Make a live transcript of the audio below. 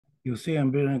You see, I'm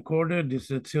being recorded.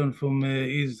 This is Etzion from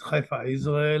Haifa,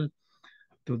 Israel.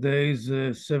 Today is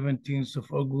 17th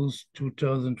of August,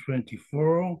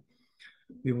 2024.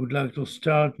 We would like to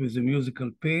start with a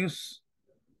musical piece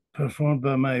performed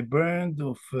by my band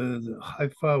of the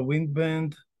Haifa Wind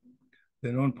Band,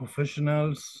 the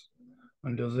non-professionals,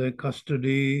 under the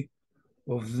custody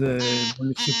of the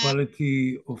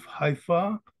municipality of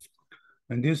Haifa.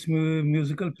 And this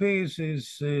musical piece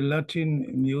is Latin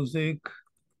music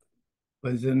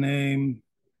by the name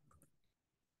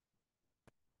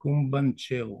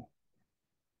Cumbanchero.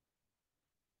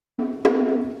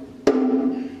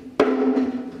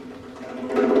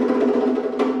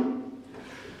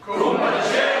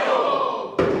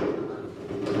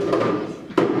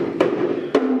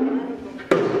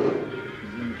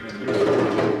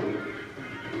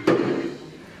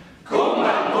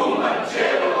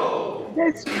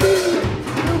 There's still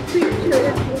no picture.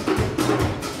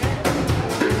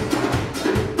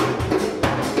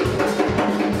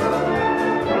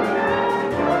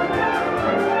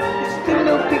 There's still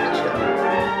no picture.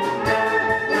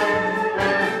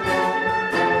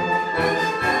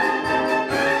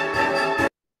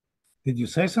 Did you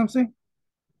say something?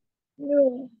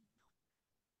 No.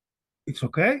 It's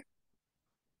okay?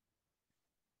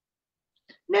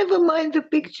 Never mind the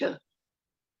picture.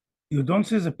 You don't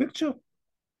see the picture?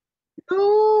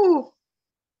 No.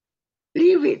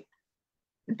 Leave it.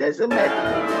 It doesn't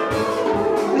matter.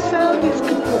 The sound is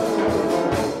clear.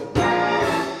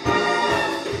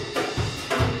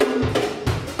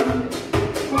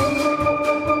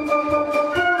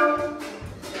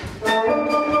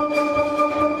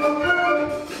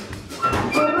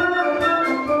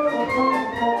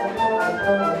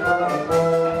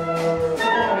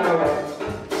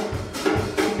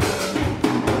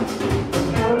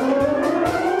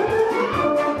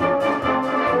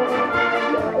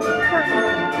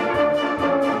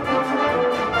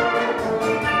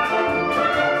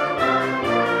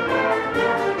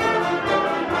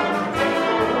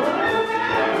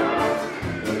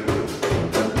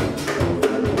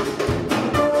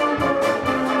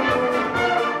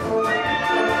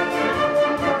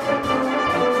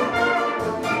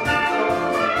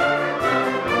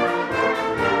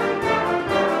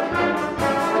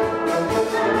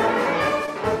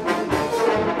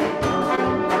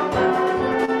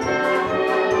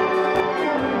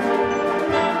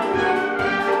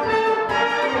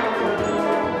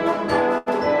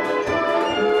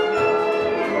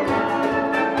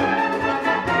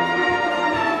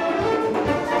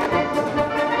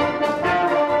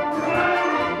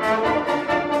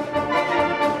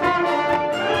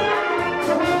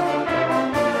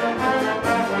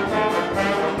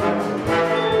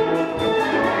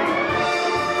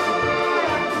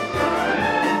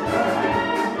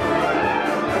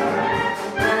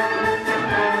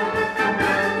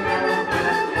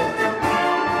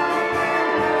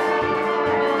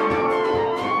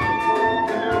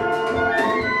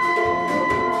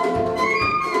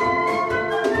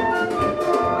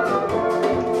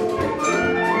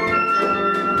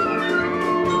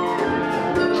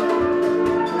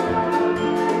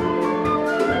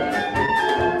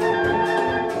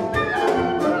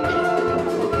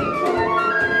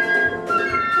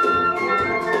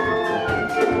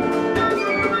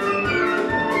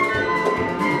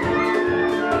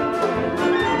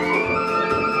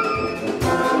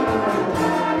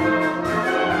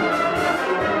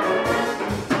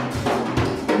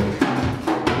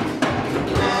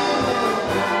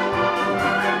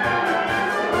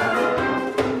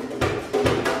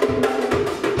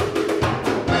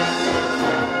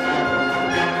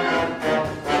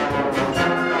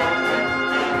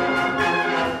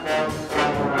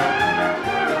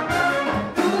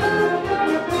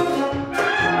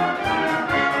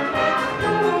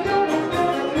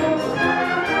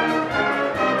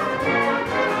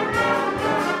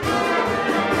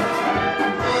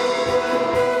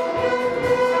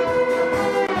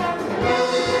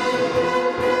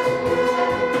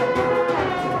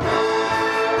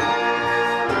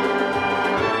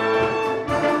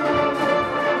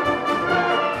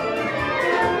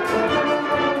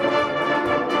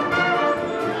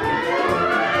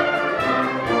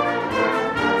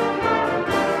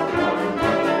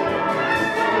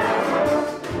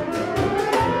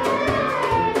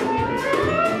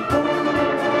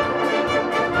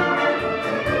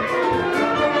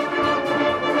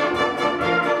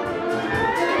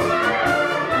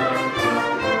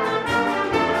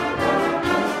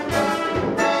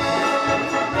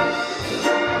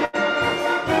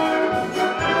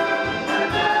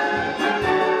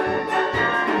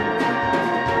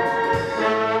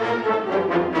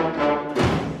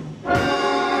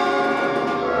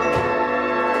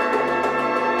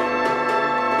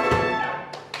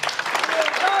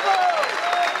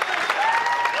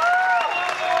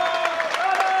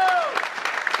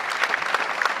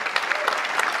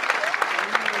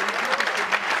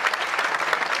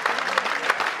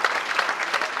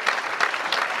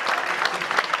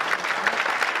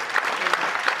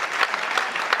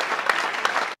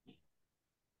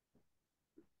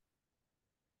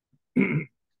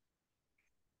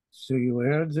 So you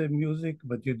heard the music,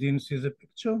 but you didn't see the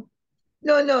picture?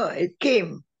 No, it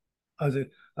came. I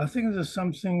think there's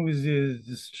something with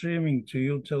the streaming to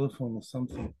your telephone or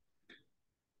something.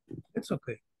 It's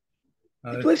okay.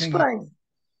 It I was think fun.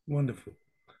 wonderful.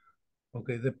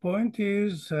 Okay, the point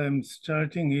is I'm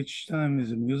starting each time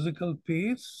with a musical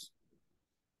piece.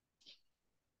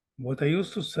 What I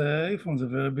used to say from the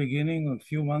very beginning, a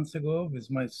few months ago,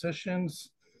 with my sessions,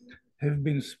 have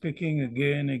been speaking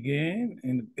again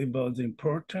about the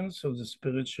importance of the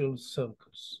spiritual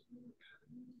circles.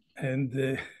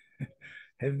 And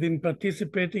have been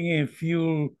participating in a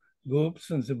few groups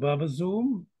in the Baba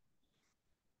Zoom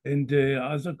and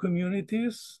other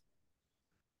communities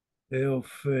of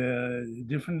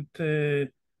different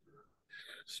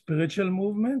spiritual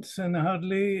movements, and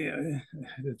hardly,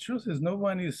 the truth is, no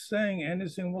one is saying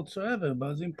anything whatsoever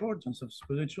about the importance of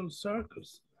spiritual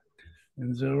circles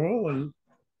and their role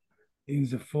in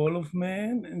the fall of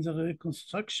man and the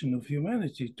reconstruction of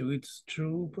humanity to its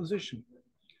true position.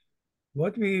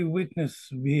 What we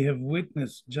have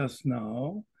witnessed just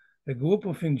now, a group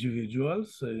of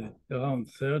individuals, around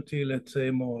 30, let's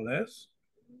say more or less,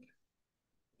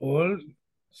 all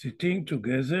sitting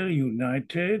together,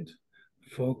 united,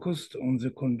 focused on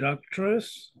the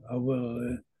conductress,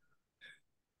 our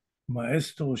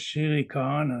maestro Shiri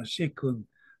Kahana. She could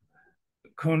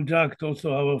conduct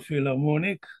also our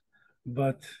philharmonic,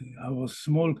 but our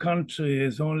small country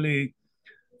has only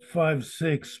 5,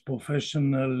 6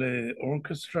 professional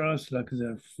orchestras like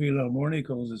the Philharmonic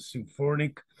or the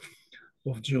Symphonic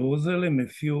of Jerusalem. A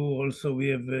few also, we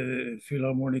have a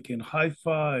Philharmonic in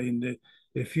Haifa, in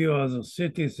a few other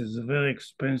cities. It's a very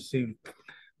expensive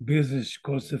business,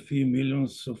 costs a few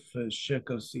millions of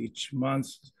shekels each month,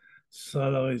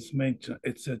 salaries, maintenance,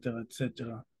 etc.,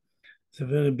 etc. It's a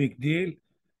very big deal.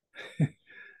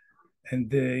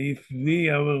 And if we,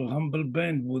 our humble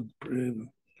band, would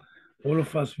all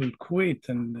of us will quit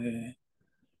and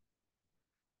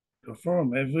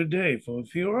perform every day for a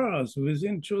few hours.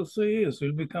 Within 2 or 3 years,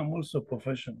 we'll become also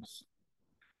professionals.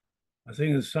 I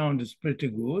think the sound is pretty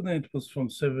good, and it was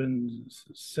from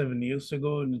 7 years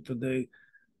ago, and today,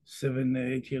 7,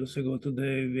 8 years ago.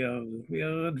 Today, we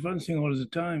are advancing all the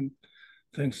time,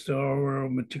 thanks to our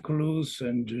meticulous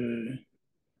and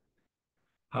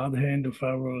hard hand of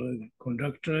our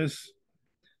conductress.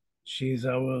 She's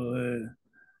our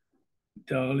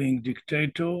darling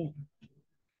dictator,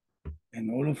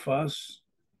 and all of us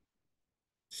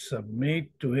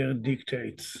submit to her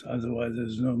dictates. Otherwise,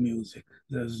 there's no music.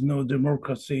 There's no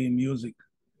democracy in music.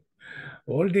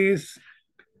 All this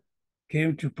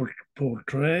came to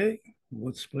portray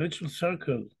what spiritual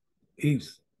circle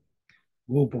is.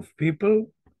 Group of people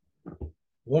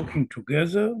working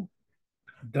together.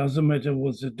 Doesn't matter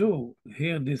what they do.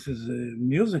 Here, this is a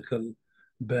musical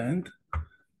band,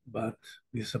 but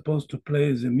we're supposed to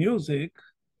play the music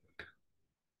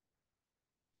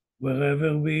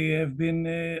wherever we have been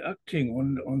acting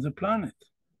on the planet.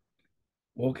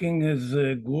 Working as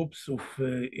groups of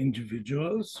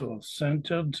individuals who are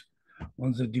centered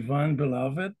on the divine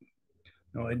beloved.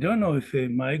 Now, I don't know if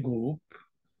my group,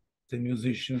 the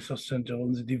musicians, are centered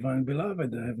on the divine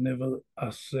beloved. I have never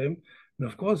asked them. And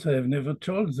of course, I have never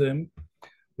told them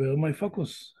where my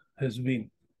focus has been.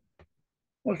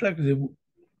 Most likely,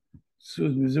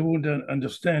 they wouldn't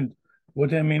understand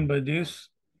what I mean by this.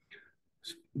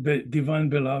 Divine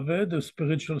beloved, the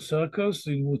spiritual circles,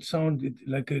 it would sound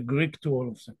like a Greek to all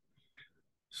of them.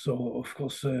 So, of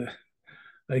course,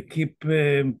 I keep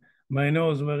my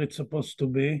nose where it's supposed to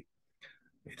be.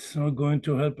 It's not going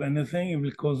to help anything. It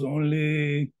will cause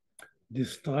only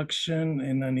distraction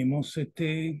and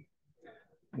animosity.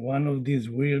 One of these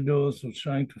weirdos who are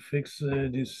trying to fix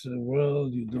this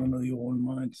world, you don't know your own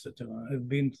mind, etc. I've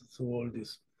been through all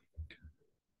this.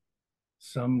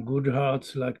 Some good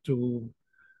hearts like to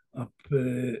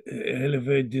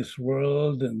elevate this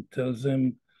world and tell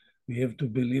them we have to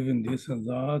believe in this and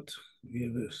that. We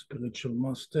have a spiritual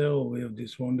master, or we have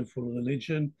this wonderful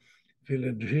religion. If you'll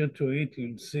adhere to it,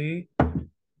 you'll see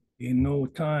in no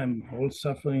time all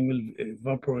suffering will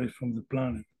evaporate from the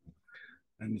planet.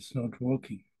 And it's not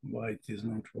working. Why it is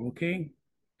not working?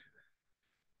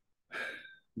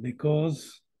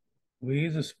 Because we,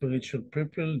 the spiritual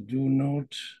people, do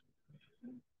not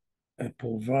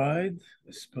provide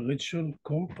a spiritual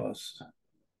compass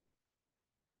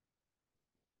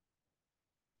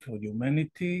for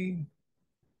humanity,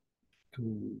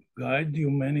 to guide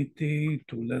humanity,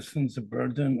 to lessen the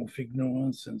burden of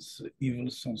ignorance and evil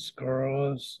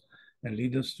sanskaras, and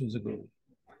lead us to the goal.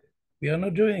 We are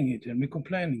not doing it, and we're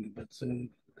complaining about the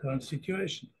current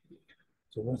situation.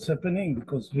 So what's happening?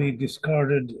 Because we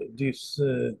discarded this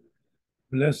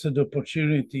blessed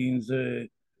opportunity in the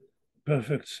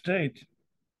perfect state.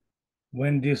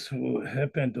 When this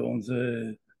happened on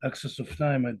the axis of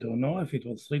time, I don't know if it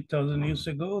was 3,000 years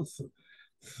ago,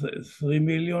 3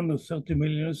 million or 30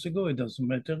 million years ago, it doesn't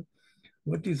matter.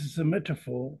 What is a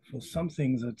metaphor for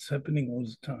something that's happening all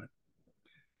the time?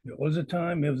 All the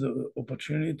time we have the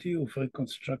opportunity of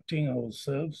reconstructing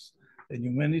ourselves and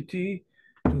humanity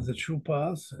to the true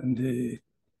path, and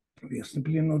we are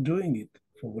simply not doing it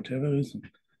for whatever reason.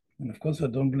 And of course, I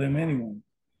don't blame anyone.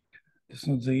 That's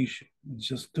not the issue. It's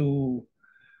just to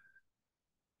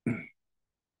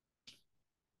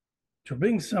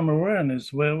bring some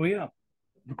awareness where we are.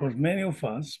 Because many of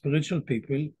us, spiritual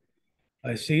people,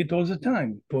 I see it all the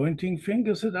time, pointing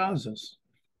fingers at others.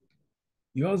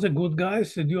 You are the good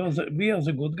guys, and we are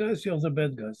the good guys, you are the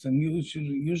bad guys. And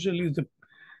usually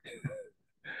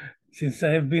since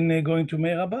I have been going to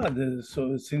Meirabad,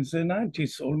 so since the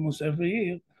 90s, almost every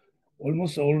year,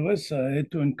 almost always I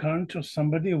had to encounter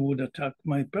somebody who would attack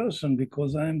my person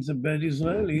because I am the bad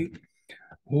Israeli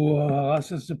who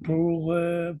harasses the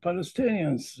poor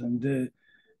Palestinians, and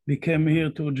we came here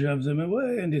to drive them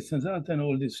away and this and that and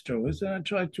all these stories. And I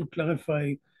tried to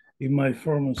clarify in my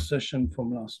formal session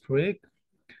from last week.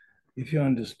 If you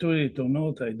understood it or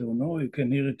not, I don't know. You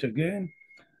can hear it again.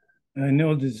 I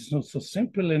know this is not so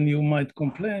simple, and you might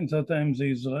complain that I'm the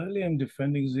Israeli, I'm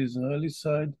defending the Israeli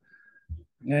side.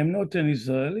 I'm not an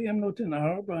Israeli, I'm not an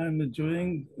Arab, I'm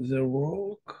doing the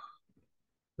work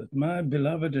that my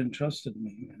beloved entrusted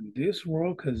me. And this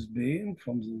work has been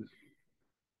from the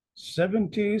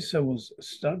 70s. I was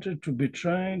started to be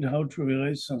trained how to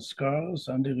erase some scars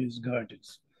under his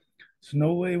guidance. There's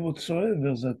no way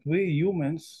whatsoever that we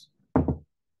humans,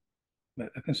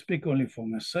 I can speak only for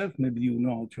myself, maybe you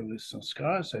know how to erase some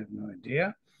scars, I have no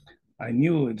idea. I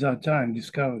knew at that time,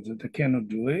 discovered that I cannot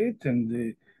do it,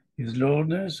 and his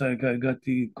Lordness, I got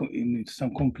in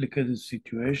some complicated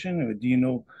situation. I didn't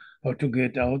know how to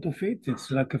get out of it.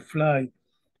 It's like a fly,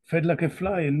 fed like a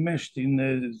fly and meshed in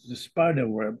the spider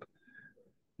web,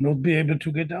 not be able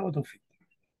to get out of it.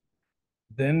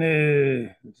 Then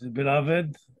the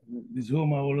beloved, with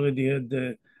whom I already had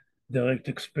the direct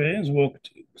experience,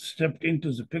 stepped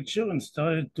into the picture and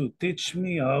started to teach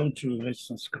me how to erase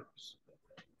some scars.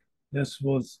 This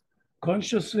was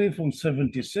consciously from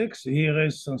 76. He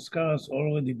erased some scars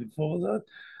already before that,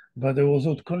 but I was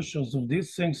not conscious of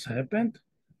these things happened.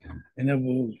 And I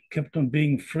kept on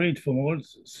being freed from all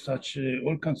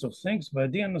kinds of things, but I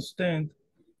didn't understand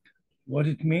what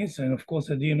it means. And of course,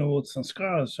 I didn't know what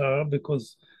sanskaras are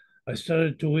because I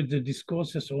started to read the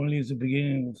discourses only at the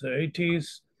beginning of the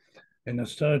 80s. And I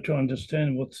started to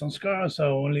understand what sanskaras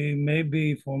are only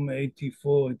maybe from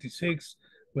 84, 86,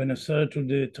 when I started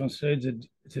to translate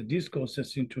the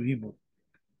discourses into Hebrew.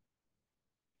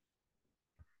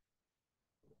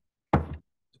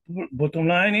 Bottom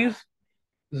line is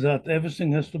that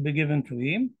everything has to be given to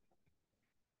him,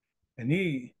 and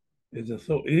he is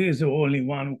the only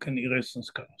one who can erase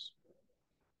sanskaras.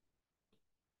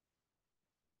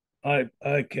 I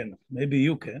can, maybe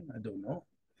you can, I don't know.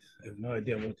 I have no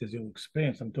idea what is your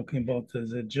experience. I'm talking about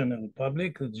the general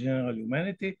public, the general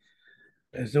humanity.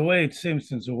 As the way it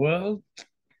seems in the world,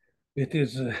 it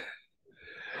is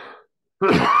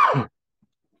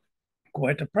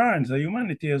quite apparent that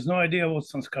humanity has no idea what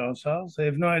sanskaras are. They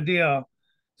have no idea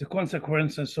the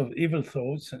consequences of evil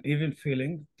thoughts and evil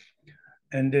feelings,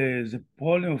 and the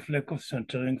problem of lack of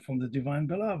centering from the divine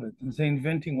beloved. And they're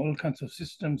inventing all kinds of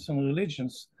systems and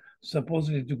religions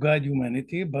supposedly to guide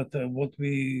humanity, but what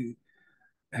we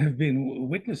have been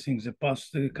witnessing the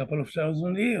past couple of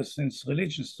thousand years since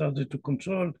religion started to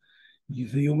control the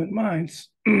human minds,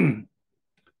 that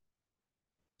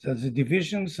the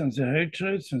divisions and the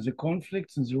hatreds and the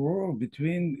conflicts and the war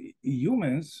between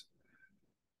humans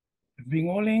have been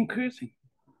only increasing.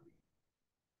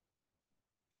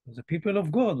 The people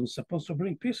of God who are supposed to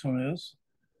bring peace on earth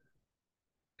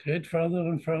create further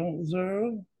and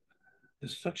further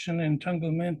destruction and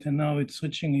entanglement, and now it's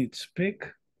reaching its peak.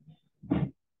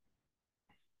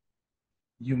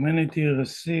 Humanity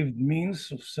received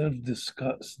means of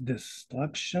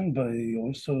self-destruction by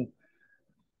also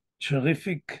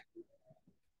terrific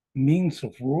means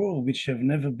of war which have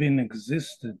never been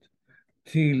existed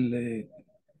till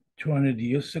 200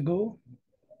 years ago.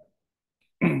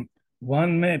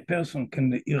 One person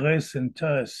can erase an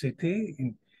entire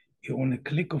city on a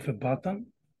click of a button.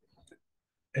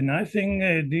 And I think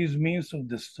these means of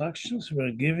destructions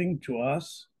were given to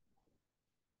us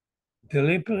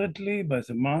deliberately by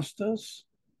the masters.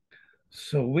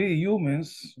 So we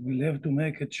humans will have to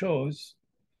make a choice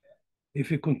if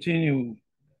we continue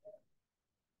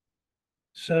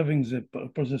serving the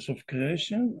purposes of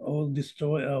creation or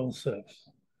destroy ourselves.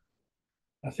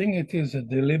 I think it is a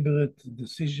deliberate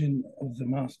decision of the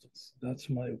masters. That's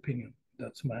my opinion.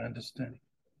 That's my understanding.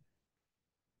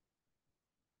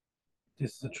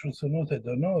 This is the truth or not, I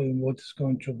don't know what it's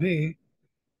going to be.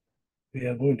 We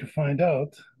are going to find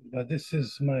out, but this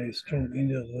is my strong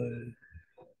inner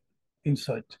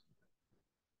insight.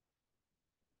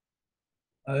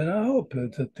 And I hope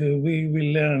that we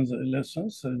will learn the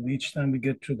lessons and each time we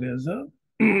get together,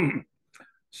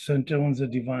 center on the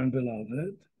divine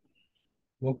beloved,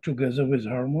 work together with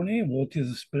harmony. What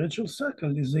is a spiritual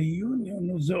cycle is a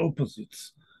union of the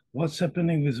opposites. What's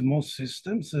happening with most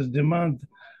systems is demand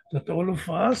that all of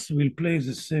us will play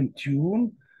the same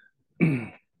tune.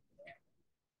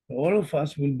 All of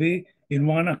us will be in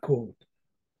one accord.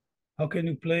 How can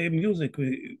you play music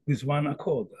with one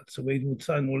accord? That's the way it would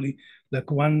sound, only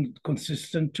like one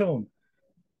consistent tone.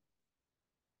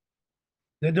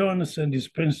 They don't understand these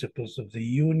principles of the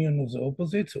union of the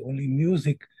opposites, only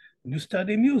music. When you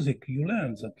study music, you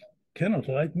learn that you cannot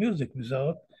write music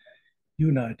without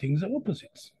uniting the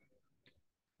opposites,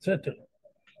 etc.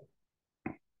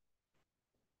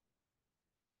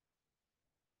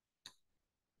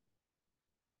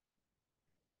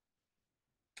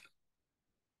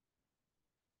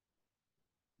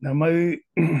 Now,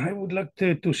 I would like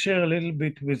to share a little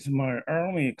bit with my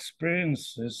army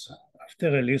experiences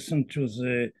after I listened to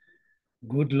the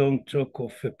good long talk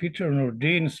of Peter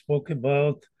Nordin spoke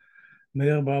about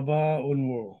Meir Baba on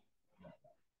war.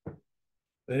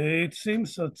 It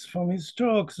seems that from his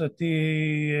talks that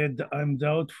I'm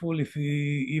doubtful if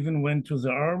he even went to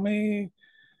the army,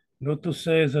 not to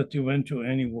say that he went to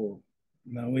any war.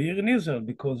 Now we're here in Israel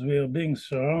because we are being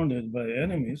surrounded by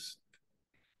enemies.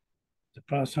 The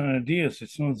past 100 years,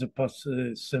 it's not the past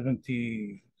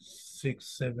 76,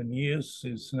 7 years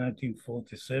since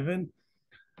 1947.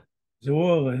 The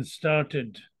war has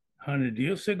started 100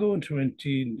 years ago in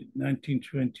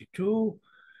 1922.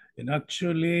 And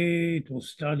actually, it was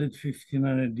started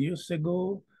 1500 years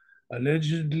ago.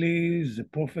 Allegedly, the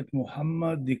Prophet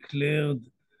Muhammad declared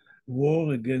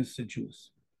war against the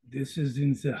Jews. This is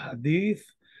in the Hadith.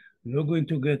 I'm not going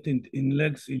to get in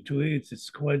legs into it. It's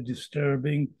quite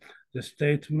disturbing. The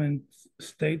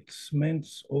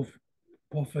statements of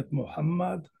Prophet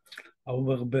Muhammad,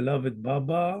 our beloved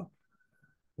Baba,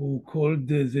 who called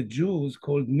the Jews,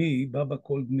 called me, Baba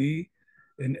called me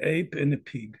an ape and a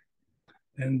pig.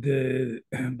 And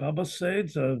Baba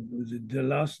said the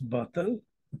last battle.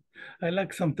 I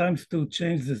like sometimes to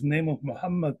change the name of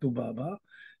Muhammad to Baba,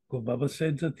 because Baba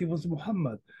said that he was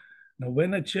Muhammad. Now,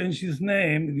 when I change his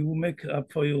name, you make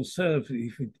up for yourself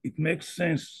if it makes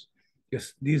sense,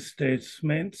 yes, these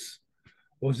statements,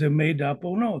 was they made up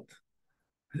or not.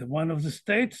 One of the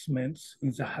statements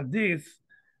in the Hadith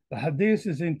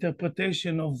is the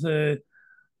interpretation of the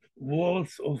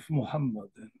words of Muhammad.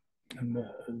 And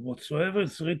whatsoever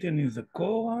is written in the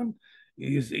Quran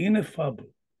is ineffable,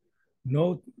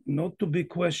 not to be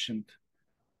questioned.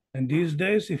 And these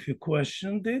days, if you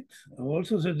questioned it,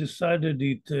 also they decided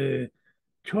it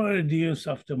 200 years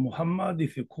after Muhammad,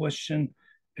 if you question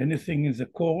anything in the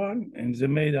Quran, and they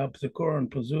made up the Quran,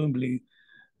 presumably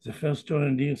the first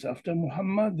 200 years after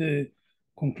Muhammad,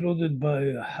 concluded by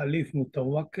Halif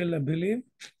Mutawakkil, I believe.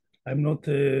 I'm not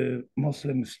a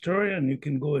Muslim historian. You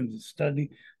can go and study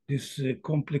this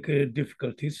complicated,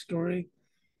 difficult history.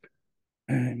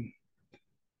 And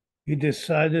he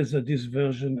decided that this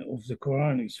version of the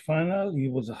Quran is final. He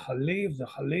was a Khalif. The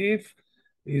Khalif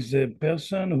is a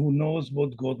person who knows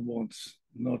what God wants,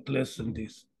 not less than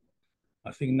this.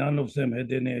 I think none of them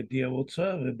had any idea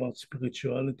whatsoever about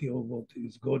spirituality or what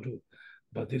is Godhood,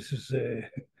 but this is a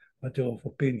matter of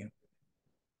opinion.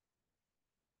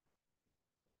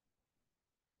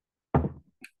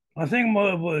 I think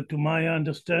more to my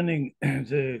understanding,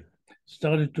 they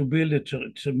started to build a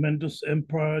tremendous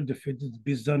empire, defeated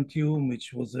Byzantium,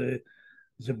 which was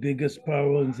the biggest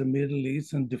power in the Middle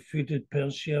East, and defeated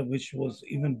Persia, which was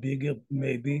even bigger,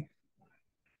 maybe.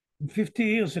 In 50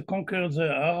 years,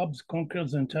 the Arabs conquered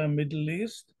the entire Middle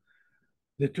East.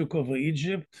 They took over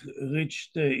Egypt,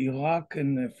 reached Iraq,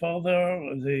 and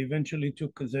further, they eventually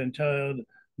took the entire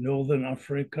northern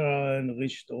Africa and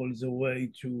reached all the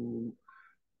way to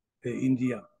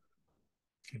India,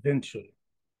 eventually.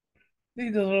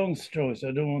 These are long stories.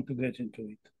 I don't want to get into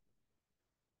it.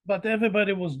 But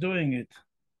everybody was doing it.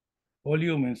 All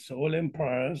humans, all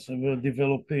empires were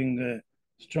developing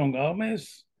strong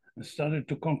armies and started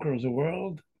to conquer the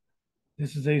world.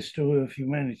 This is the history of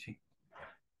humanity.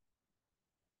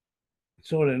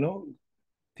 It's all along.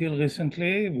 Till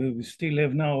recently, we still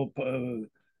have now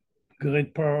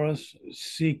great powers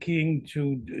seeking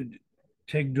to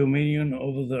take dominion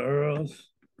over the earth,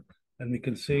 and we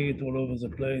can see it all over the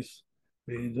place.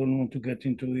 We don't want to get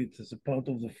into it as a part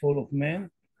of the fall of man.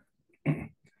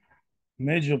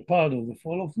 Major part of the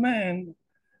fall of man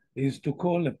is to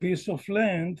call a piece of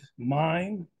land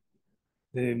mine.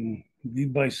 We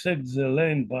bisect the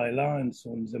land by lines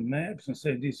on the maps and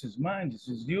say, this is mine, this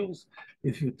is yours.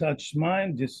 If you touch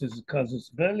mine, this is casus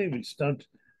belli, we'll start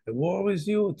a war with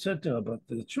you, etc. But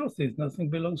the truth is, nothing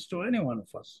belongs to any one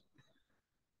of us.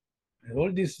 And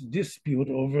all this dispute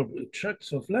over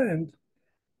tracts of land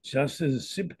just as a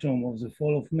symptom of the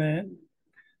fall of man,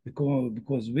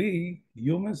 because we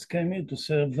humans came here to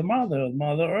serve the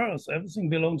Mother Earth. Everything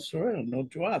belongs to her,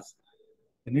 not to us.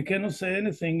 And you cannot say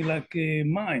anything like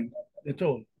mine at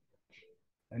all.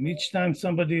 And each time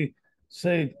somebody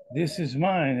said, this is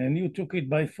mine, and you took it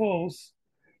by force,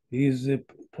 he is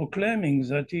proclaiming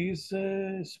that he is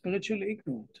spiritually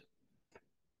ignorant.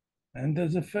 And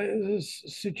the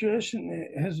situation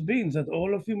has been that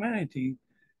all of humanity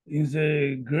in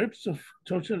the grips of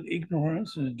total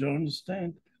ignorance and don't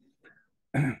understand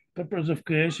purpose of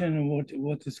creation and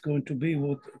what is going to be,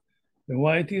 and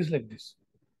why it is like this.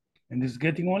 And it's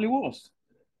getting only worse.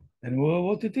 And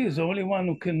what it is, the only one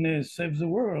who can save the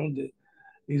world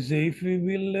is if we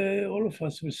will, all of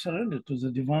us will surrender to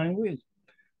the divine will,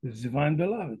 the divine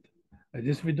beloved. I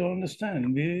just we don't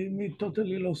understand. We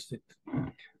totally lost it.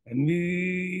 And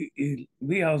we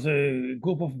as a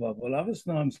group of Babalavas,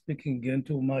 now I'm speaking again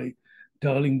to my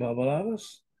darling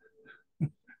Babalavas,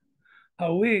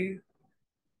 how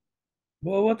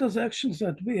what are the actions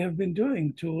that we have been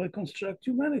doing to reconstruct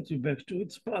humanity back to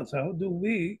its path? How do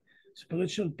we,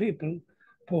 spiritual people,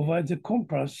 provide the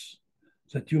compass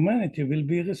that humanity will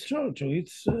be restored to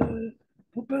its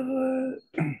proper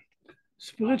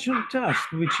spiritual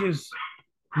task, which is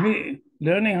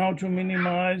learning how to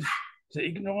minimize the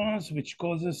ignorance, which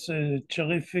causes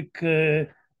terrific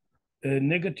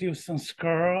negative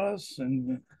sanskaras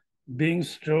and being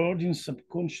stored in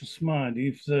subconscious mind.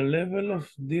 If the level of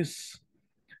this,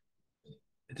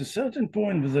 at a certain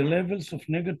point, with the levels of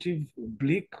negative,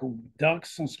 bleak, or dark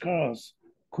sanskaras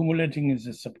accumulating in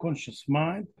the subconscious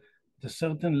mind, at a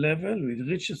certain level,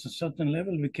 it reaches a certain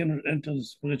level, we cannot enter the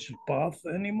spiritual path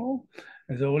anymore.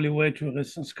 And the only way to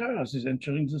erase sanskaras is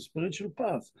entering the spiritual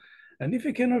path. And if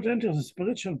we cannot enter the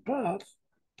spiritual path,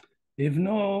 we have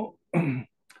no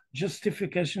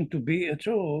justification to be at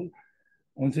all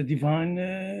on the divine,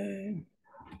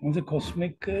 on the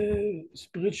cosmic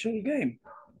spiritual game.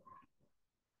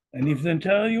 And if the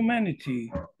entire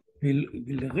humanity will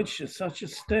reach such a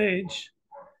stage,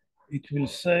 it will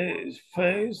say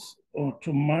face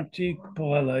automatic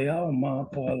paralaya or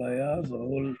mahaparalaya, the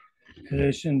whole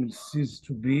creation will cease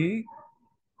to be,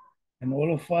 and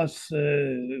all of us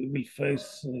will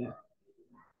face,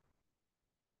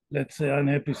 let's say,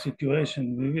 unhappy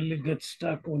situation. We will get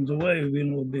stuck on the way, we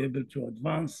will not be able to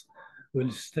advance,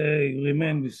 we'll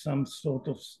remain with some sort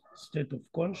of state of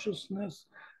consciousness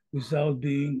without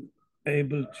being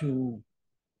able to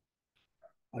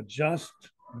adjust.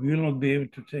 We will not be able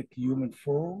to take human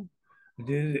form,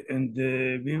 and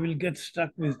we will get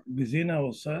stuck within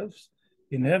ourselves,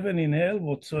 in heaven, in hell,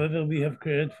 whatsoever we have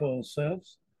created for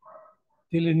ourselves,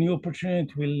 till a new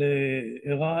opportunity will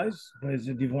arise by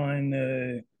the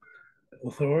divine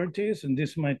authorities, and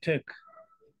this might take,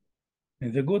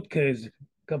 in the good case, a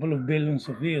couple of billions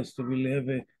of years to will have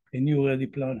a new ready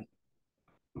planet.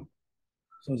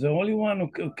 So the only one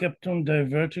who kept on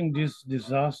diverting this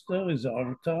disaster is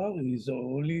Avatar. He's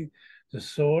only the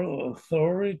sole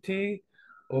authority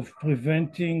of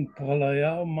preventing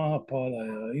pralaya,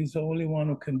 mahapralaya. He's the only one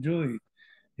who can do it.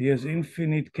 He has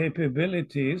infinite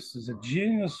capabilities. The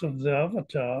genius of the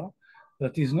Avatar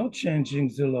that is not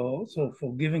changing the laws or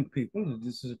forgiving people.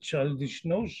 This is a childish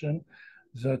notion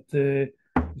that the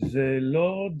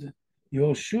Lord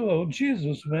Yeshua,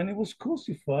 Jesus, when he was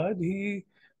crucified, he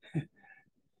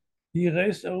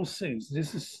erased our sins.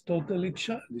 This is totally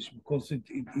childish because it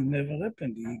never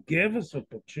happened. He gave us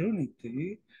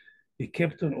opportunity. He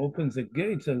kept on open the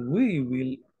gates and we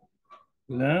will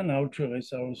learn how to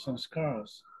erase our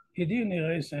sanskars. He didn't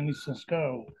erase any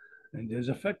sanskar. And there's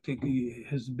effect it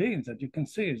has been that you can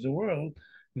see the world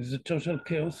is a total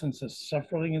chaos and the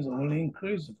suffering is only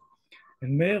increasing.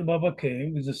 And Meir Baba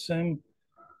came with the same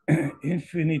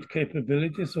infinite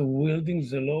capabilities of wielding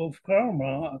the law of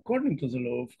karma according to the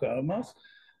law of karmas.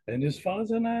 And as far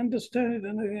as I understand it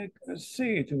and I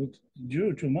see it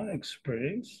due to my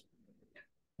experience,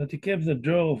 that he kept the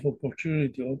door of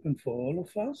opportunity open for all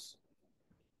of us.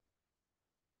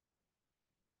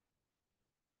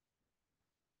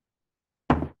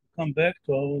 come back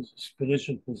to our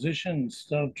spiritual position and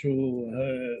start to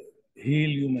heal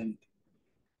humanity.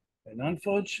 And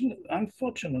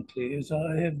unfortunately, as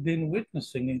I have been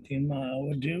witnessing it in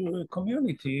our dear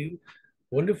community,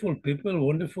 wonderful people,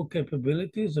 wonderful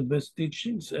capabilities, the best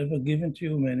teachings ever given to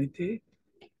humanity,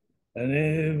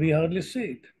 and we hardly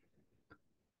see it.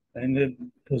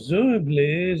 And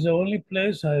presumably, the only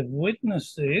place I've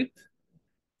witnessed it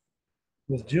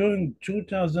was during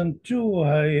 2002.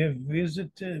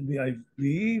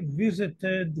 We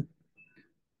visited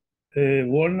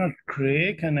Walnut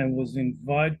Creek, and I was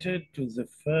invited to the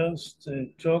first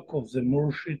talk of the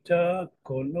Murshita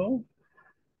Kolo.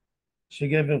 She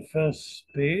gave her first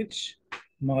speech.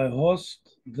 My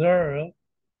host there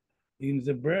in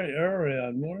the Bay Area,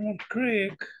 Walnut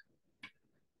Creek,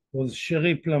 was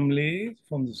Sherry Plumley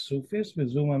from the Sufis,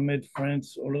 with whom I made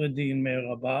friends already in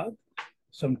Mehrabad,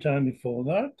 sometime before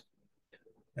that.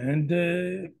 And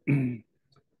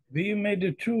we made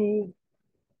a tour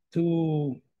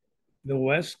to the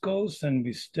West Coast, and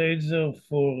we stayed there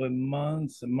for a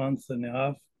month and a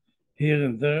half, here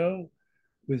and there,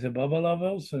 with the Baba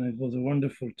lovers, and it was a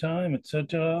wonderful time,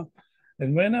 etc.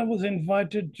 And when I was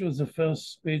invited to the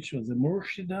first speech of the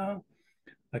Murshida,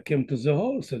 I came to the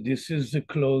hall. So this is a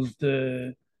closed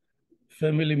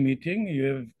family meeting. You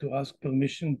have to ask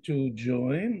permission to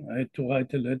join. I had to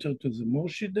write a letter to the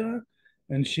Murshida,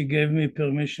 and she gave me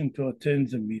permission to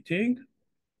attend the meeting.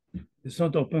 It's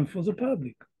not open for the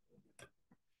public.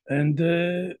 And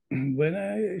when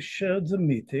I shared the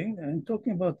meeting, I'm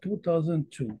talking about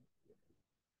 2002,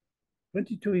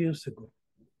 22 years ago.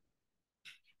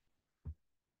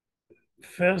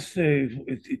 First,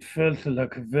 it felt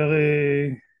like a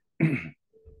very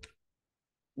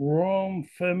warm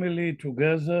family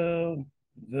together,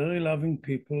 very loving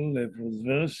people. It was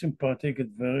very sympathetic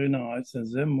and very nice. And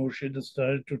then Moshe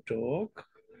started to talk.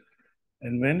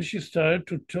 And when she started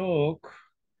to talk,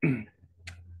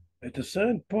 at a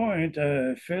certain point,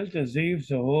 I felt as if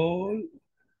the whole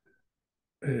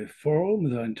forum,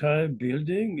 the entire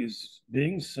building is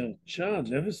being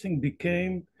surcharged. Everything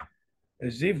became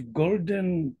as if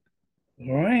golden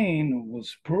rain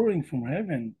was pouring from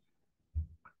heaven.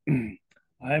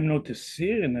 I'm not a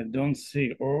seer and I don't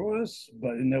see auras,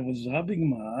 but and I was rubbing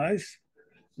my eyes.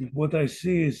 What I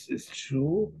see is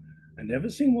true. And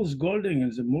everything was golden.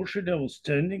 And the Murshida was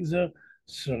standing there,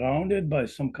 surrounded by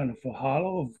some kind of a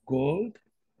halo of gold.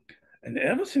 And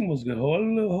everything was the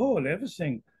whole,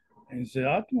 everything. And the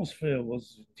atmosphere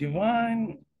was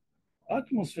divine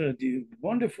atmosphere, the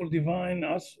wonderful divine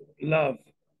love.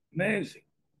 Amazing.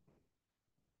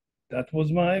 That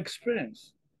was my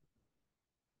experience.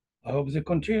 I hope they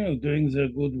continue doing their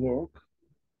good work.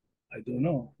 I don't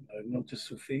know. I'm not a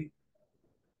Sufi.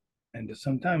 And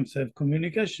sometimes I have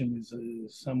communication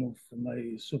with some of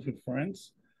my Sufi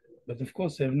friends, but of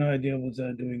course I have no idea what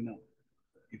they're doing now.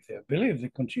 If they believe, they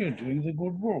continue doing the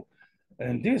good work.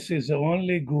 And this is the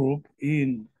only group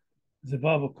in the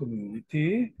Baba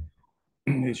community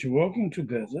is working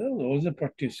together. All the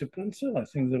participants, I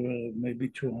think there were maybe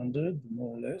 200,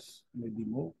 more or less, maybe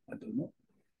more, I don't know.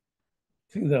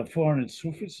 I think there are 400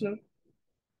 Sufis there.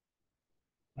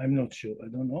 I'm not sure, I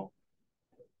don't know.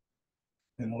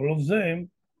 And all of them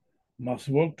must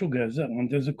work together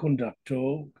under the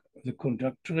conductor, the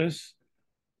conductress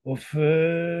of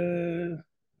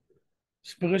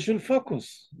spiritual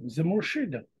focus, the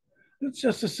Murshida. It's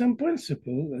just the same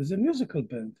principle as a musical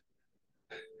band.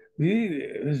 We,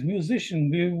 as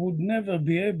musicians, we would never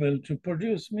be able to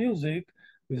produce music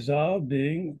without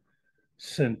being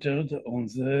centered on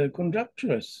the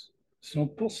conductress. It's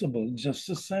not possible, just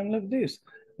the same like this.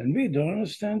 And we don't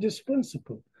understand this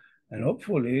principle. And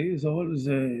hopefully,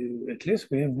 at least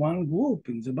we have one group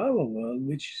in the Bible world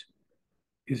which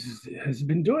has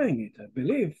been doing it, I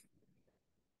believe.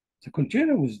 To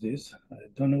continue with this, I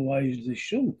don't know why they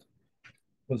shouldn't.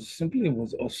 It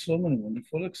was awesome and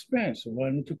wonderful experience. So why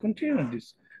not to continue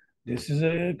this? This is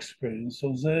an experience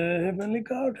of the heavenly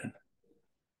garden.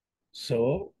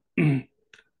 So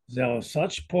there are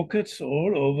such pockets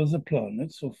all over the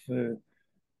planet of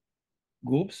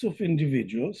groups of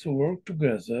individuals who work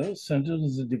together, centered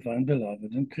in the divine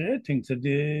beloved and creating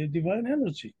the divine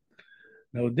energy.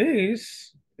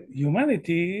 Nowadays,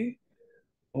 humanity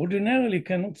ordinarily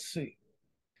cannot see.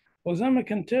 For example, I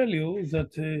can tell you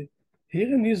that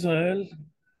here in Israel,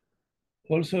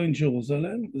 also in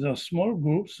Jerusalem, there are small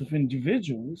groups of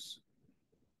individuals.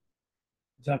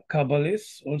 There are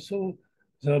Kabbalists, also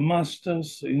there are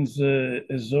masters in the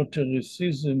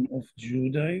esotericism of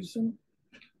Judaism,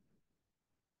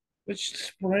 which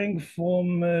sprang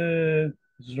from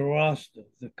Zoroaster.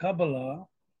 The Kabbalah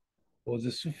or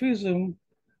the Sufism,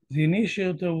 The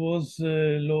initiator was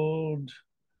Lord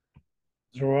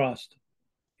Zoroaster.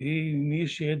 He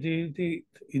initiated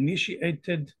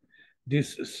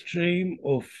this stream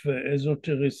of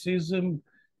esotericism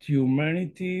to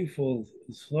humanity for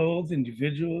those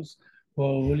individuals who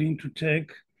are willing to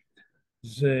take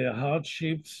the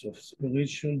hardships of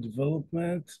spiritual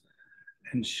development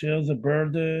and share the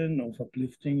burden of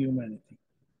uplifting humanity.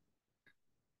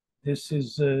 This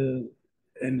is,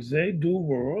 and they do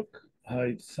work.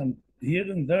 Some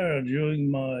here and there during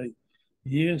my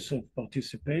years of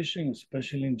participation,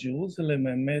 especially in Jerusalem,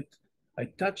 I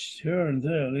touched here and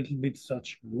there a little bit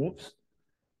such groups.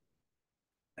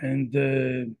 And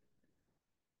there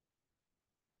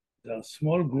are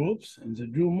small groups and they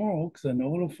do more than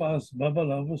all of us Baba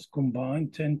lovers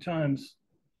combined 10 times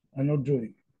are not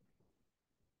doing.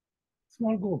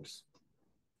 Small groups.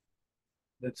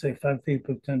 Let's say 5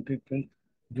 people, 10 people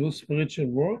do spiritual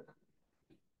work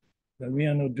that we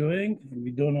are not doing and we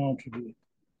don't know how to do it.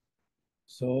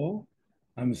 So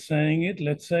I'm saying it,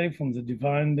 let's say, from the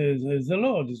divine, the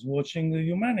Lord is watching the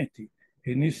humanity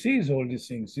and he sees all these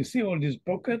things. You see all these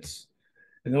pockets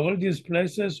and all these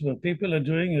places where people are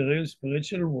doing a real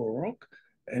spiritual work.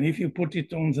 And if you put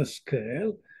it on the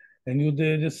scale and you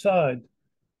decide,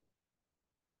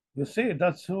 you see,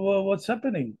 that's what's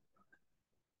happening.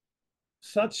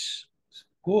 Such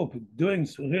group doing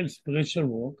real spiritual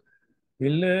work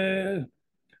will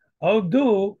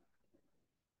outdo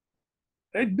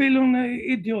 8 billion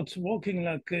idiots walking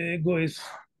like egoists.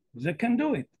 They can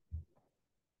do it.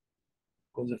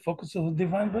 Because the focus of the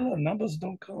divine below, numbers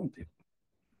don't count it.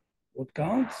 What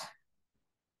counts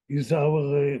is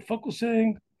our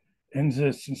focusing and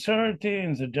the sincerity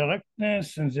and the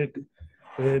directness and the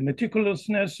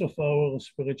meticulousness of our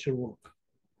spiritual work.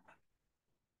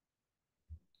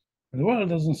 And the world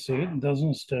doesn't see it, doesn't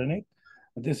understand it.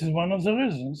 But this is one of the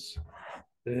reasons,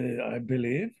 I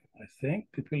believe, I think,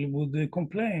 people would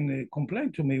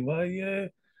complain to me why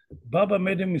Baba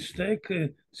made a mistake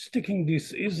sticking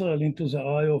this Israel into the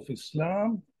eye of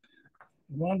Islam.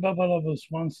 One Baba lover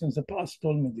once in the past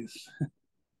told me this.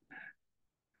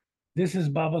 This is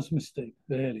Baba's mistake,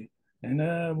 really. And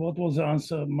what was the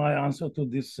answer? My answer to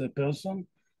this person?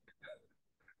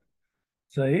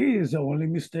 So he is the only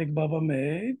mistake Baba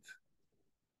made,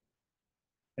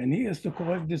 and he has to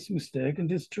correct this mistake,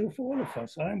 and it's true for all of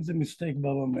us. I'm the mistake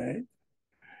Baba made,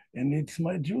 and it's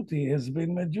my duty, it has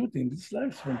been my duty in this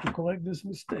lifespan to correct this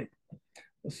mistake.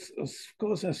 Of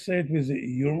course, I say it with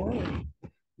humor,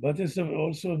 but it's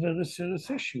also a very serious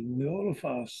issue. We, all of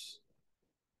us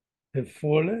have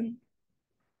fallen,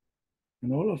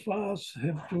 and all of us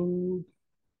have to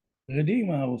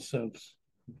redeem ourselves,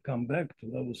 come back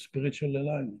to our spiritual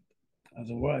alignment.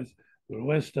 Otherwise, we'll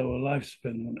waste our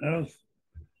lifespan on earth.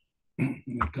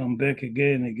 We'll come back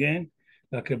again and again,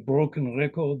 like a broken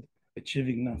record,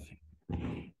 achieving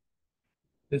nothing.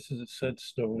 This is a sad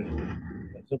story.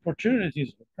 But the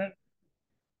opportunities are,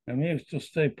 and we have to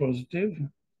stay positive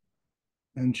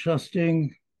and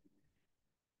trusting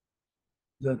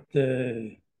that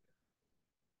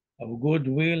our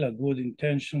goodwill, our good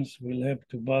intentions will help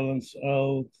to balance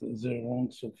out the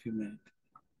wrongs of humanity.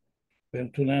 We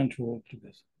have to learn to work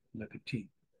together like a team.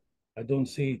 I don't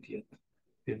see it yet.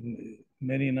 We have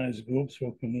many nice groups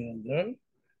working here and there.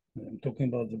 I'm talking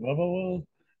about the Baba world.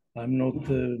 I'm not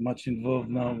much involved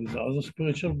now with other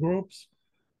spiritual groups.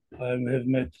 I have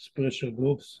met spiritual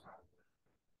groups,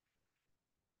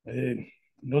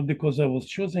 not because I was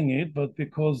choosing it, but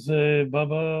because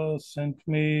Baba sent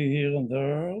me here and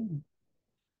there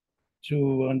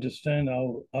to understand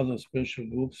how other spiritual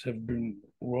groups have been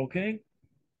working.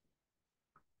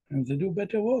 And they do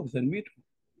better work than we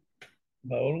do,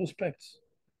 by all respects.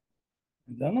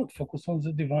 They're not focused on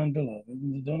the divine beloved.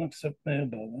 They don't accept Meir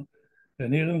Baba.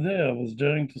 And here and there, I was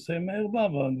daring to say Meir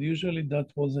Baba, and usually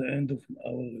that was the end of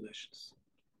our relations.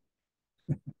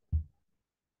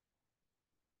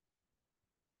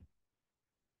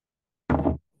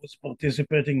 I was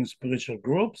participating in spiritual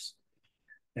groups,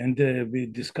 and we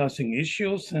discussing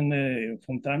issues. And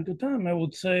from time to time, I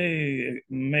would say,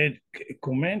 made a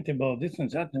comment about this and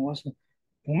that, and was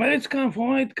from where it comes, from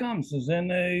where it comes. And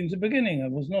then in the beginning, I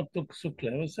was not so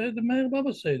clear. I said, Meir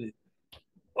Baba said it.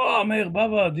 Oh, Meir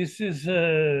Baba, this is,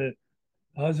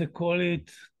 how they call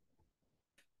it,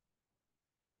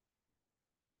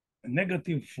 a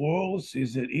negative force,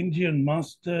 is an Indian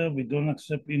master. We don't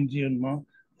accept Indian master.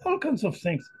 All kinds of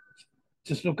things.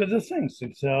 Just look at the things.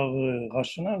 If they are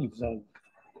rational, if they are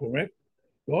correct.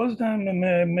 All the time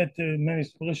I met many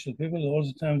spiritual people. All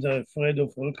the time they're afraid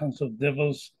of all kinds of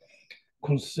devils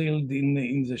concealed in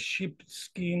the sheep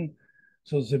skin.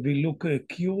 So they will look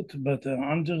cute, but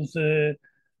under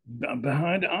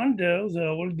behind under, there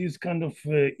are all these kind of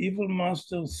evil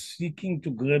masters seeking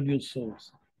to grab your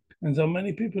souls. And there are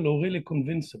many people who are really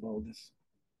convinced about this.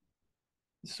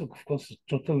 So, of course, it's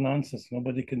total nonsense.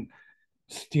 Nobody can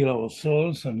steal our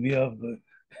souls, and we are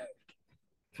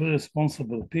free,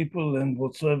 responsible people, and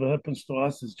whatsoever happens to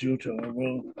us is due to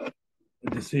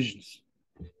our decisions.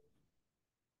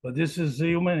 But this is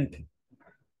humanity,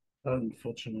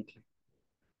 unfortunately.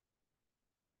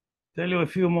 Tell you a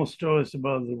few more stories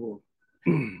about the war.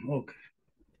 Okay.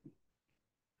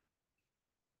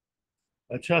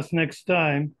 But just next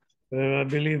time, I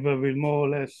believe I will more or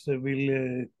less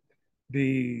will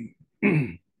be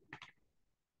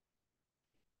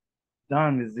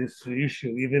done with this issue.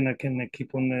 Even I can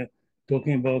keep on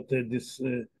talking about this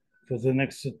for the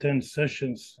next 10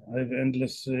 sessions. I have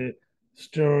endless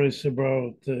stories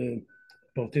about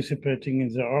participating in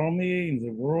the army, in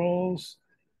the wars,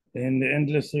 and the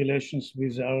endless relations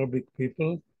with the Arabic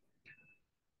people,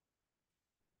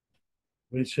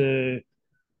 which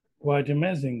quite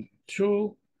amazing.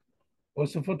 True.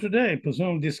 Also for today,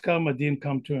 presumably this karma didn't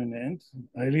come to an end.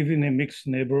 I live in a mixed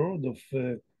neighborhood of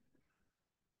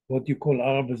what you call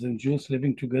Arabs and Jews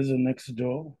living together next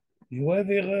door. You have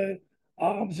here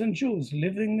Arabs and Jews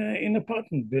living in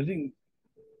apartment building,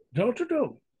 door to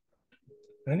door.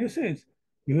 And you see it.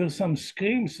 You hear some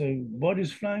screams,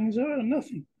 bodies flying in the air,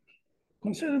 nothing.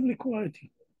 Considerably quiet,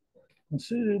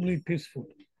 considerably peaceful.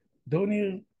 Don't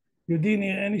hear, you didn't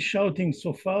hear any shouting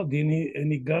so far, didn't hear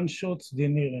any gunshots,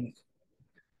 didn't hear anything.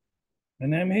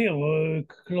 And I'm here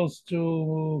close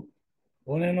to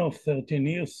on and off 13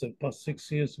 years. Past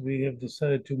 6 years, we have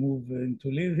decided to move and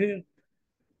to live here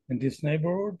in this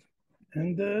neighborhood.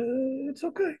 And it's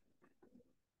okay.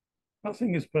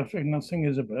 Nothing is perfect, nothing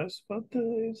is the best, but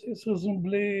it's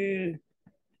reasonably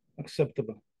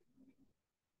acceptable.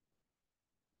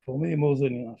 For me, more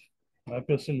than enough. I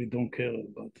personally don't care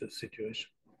about the situation.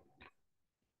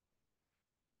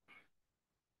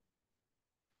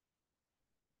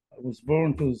 I was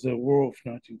born to the war of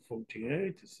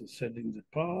 1948. It's set in the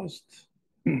past.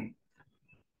 And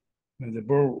the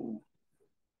war,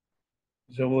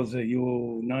 there was a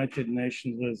United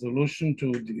Nations resolution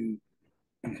to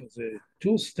the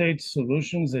two-state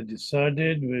solutions that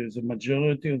decided, with the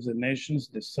majority of the nations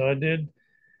decided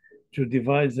to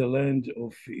divide the land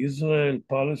of Israel,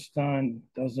 Palestine,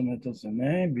 doesn't matter the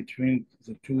name, between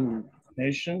the two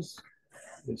nations,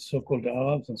 the so-called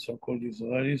Arabs and so-called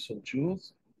Israelis or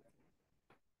Jews.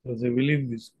 So they will live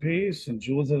with peace, and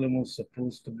Jerusalem was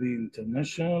supposed to be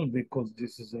international because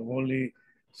this is a holy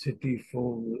city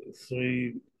for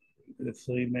the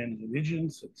three main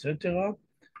religions, etc.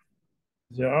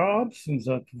 The Arabs in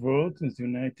that vote in the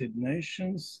United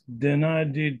Nations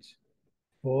denied it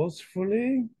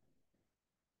forcefully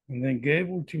and then gave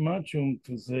ultimatum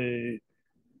to the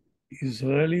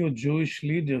Israeli or Jewish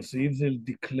leaders. If they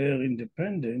declare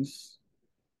independence,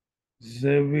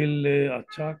 they will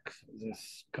attack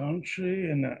this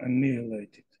country and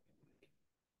annihilate it.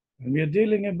 And we are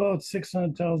dealing about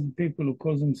 600,000 people who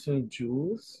call themselves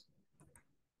Jews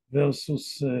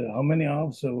versus how many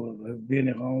Arabs have been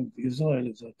around Israel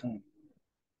at that time?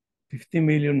 50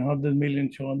 million, 100 million,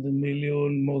 200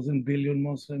 million, more than billion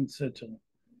Muslims, etc.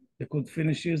 They could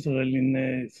finish Israel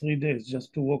in 3 days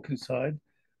just to walk inside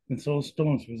and throw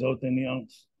stones without any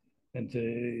arms. And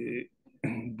the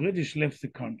British left the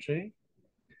country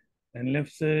and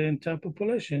left the entire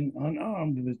population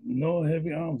unarmed with no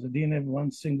heavy arms. They didn't have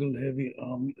one single heavy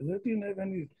arm. They didn't have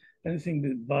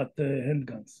anything but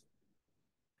handguns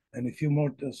and a few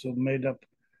mortars made up.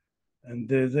 And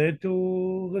they had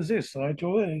to resist right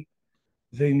away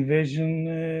the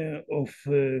invasion of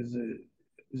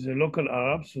the local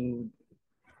Arabs who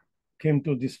came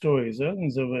to destroy Israel,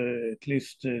 and there were at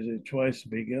least twice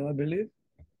bigger, I believe,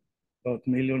 about a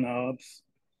million Arabs.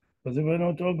 But they were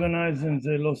not organized, and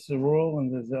they lost the war, and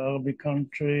the Arabic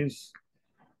countries,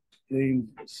 they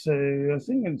say, I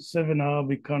think in 7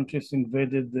 Arabic countries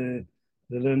invaded the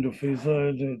land of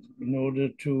Israel in order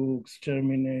to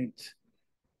exterminate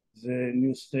the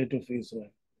new state of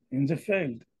Israel. And they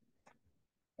failed.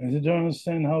 And they don't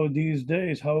understand how these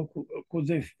days, how could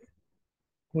they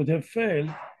could have failed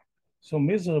so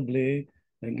miserably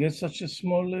against such a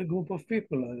small group of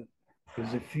people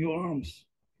with a few arms.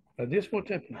 But this what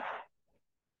happened.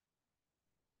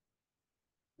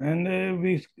 And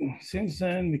we since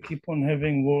then we keep on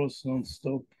having wars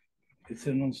non-stop. It's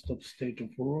a non-stop state of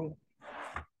war.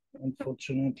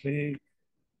 Unfortunately,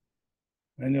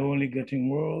 and they're only getting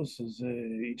worse as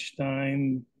each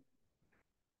time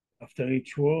after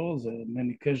each war there are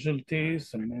many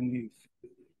casualties and many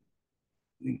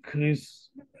increase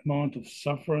amount of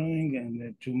suffering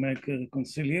and to make a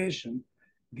reconciliation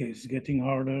is getting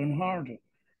harder and harder.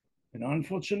 And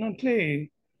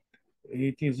unfortunately,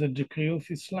 it is a decree of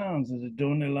Islam that they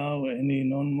don't allow any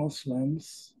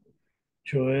non-Muslims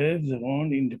to have their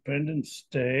own independent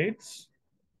states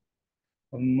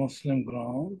on Muslim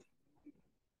ground.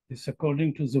 It's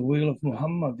according to the will of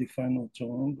Muhammad, if I'm not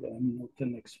wrong. I'm not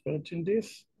an expert in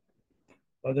this,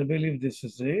 but I believe this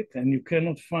is it. And you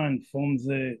cannot find from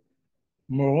the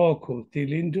Morocco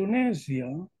till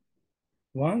Indonesia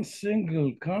one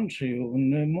single country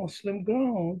on a Muslim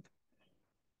ground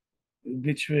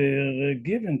which were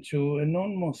given to a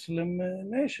non-Muslim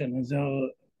nation. And there are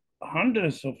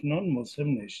hundreds of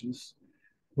non-Muslim nations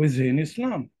within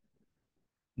Islam.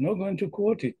 I'm not going to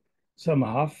quote it. Some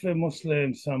are half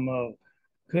Muslim, some are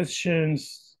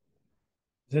Christians.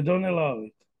 They don't allow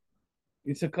it.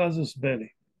 It's a casus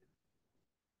belli.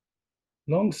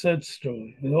 Long sad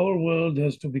story. The whole world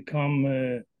has to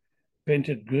become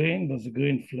painted green with the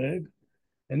green flag.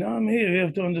 And now I'm here. You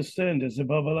have to understand, as a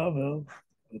Baba lover,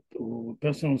 a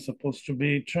person who's supposed to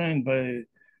be trained by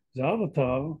the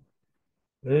avatar,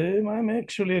 I'm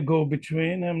actually a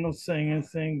go-between. I'm not saying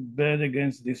anything bad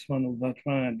against this one or that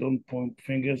one. I don't point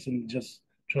fingers. I'm just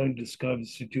trying to describe the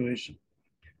situation.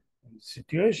 The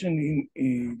situation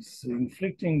is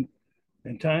inflicting the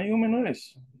entire human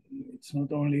race. It's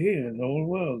not only here, the whole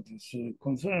world is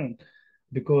concerned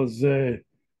because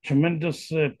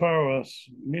tremendous powers,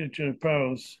 military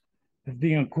powers, have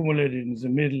been accumulated in the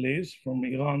Middle East from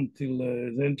Iran till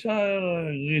the entire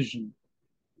region.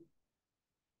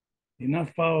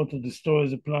 Enough power to destroy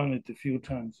the planet a few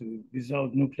times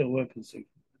without nuclear weapons.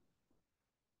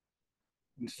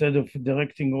 Instead of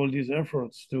directing all these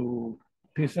efforts to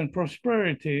peace and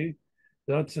prosperity,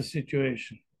 that's the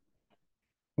situation.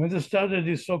 When they started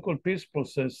this so-called peace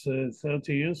process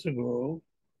 30 years ago,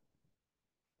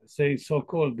 I say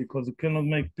so-called because you cannot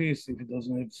make peace if it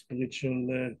doesn't have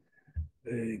spiritual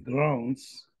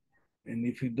grounds, and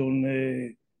if you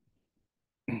don't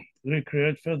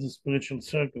recreate further spiritual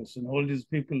circles, and all these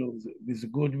people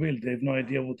with goodwill, they have no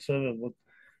idea whatsoever what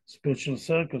spiritual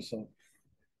circles are.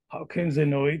 How can they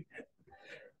know it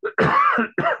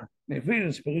if we,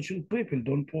 the spiritual people,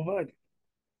 don't provide?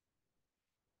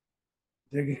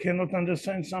 They cannot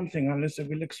understand something unless they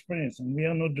will experience, and we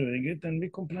are not doing it, and we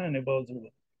complain about the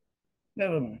world.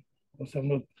 Never mind, because I'm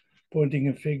not pointing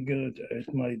a finger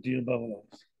at my dear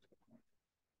Bavars.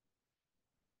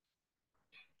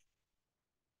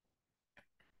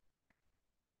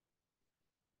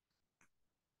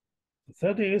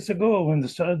 30 years ago, when they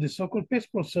started the so-called peace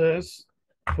process,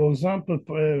 for example,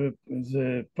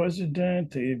 the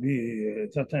president,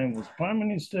 at that time was prime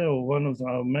minister, or one of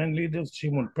our main leaders,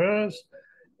 Shimon Peres,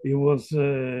 he was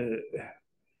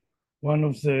one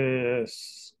of the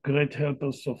great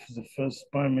helpers of the first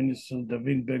prime minister,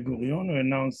 David Ben-Gurion, who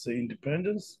announced the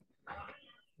independence.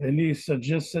 And he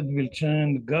suggested we'll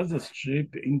turn Gaza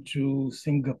Strip into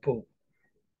Singapore.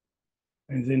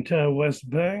 And the entire West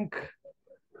Bank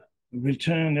will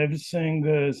turn everything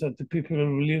that the people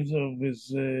will live there with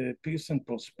peace and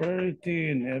prosperity,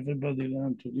 and everybody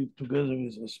learn to live together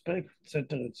with respect,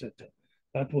 etc., etc.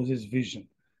 That was his vision.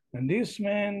 And this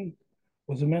man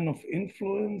was a man of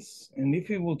influence, and if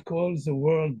he would call the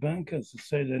world bankers and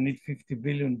say they need $50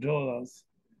 billion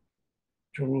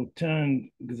to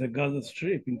turn the Gaza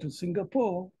Strip into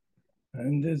Singapore,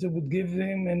 and they would give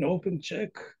him an open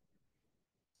check.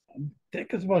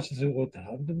 Take as much as you want,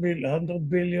 100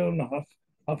 billion,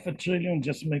 half a trillion,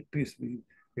 just make peace. We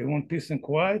want peace and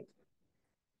quiet.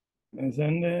 And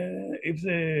then if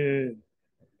the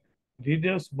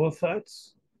leaders, both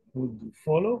sides, would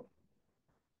follow,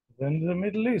 then the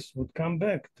Middle East would come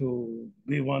back to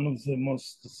be one of the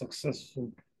most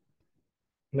successful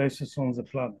places on the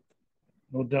planet.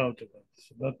 No doubt about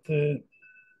this. But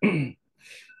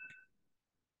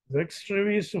the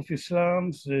extremists of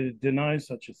Islam deny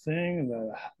such a thing.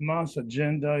 The Hamas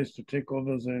agenda is to take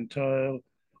over the entire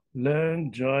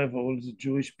land, drive all the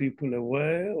Jewish people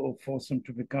away, or force them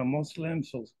to become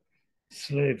Muslims or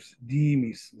slaves,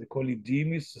 dhimmis. They call it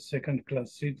dhimmis, the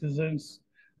second-class citizens,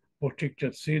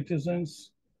 protected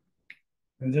citizens.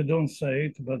 And they don't say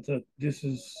it, but this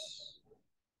is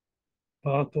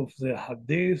part of the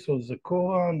Hadith or the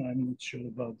Quran. I'm not sure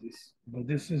about this, but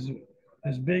this is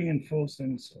being enforced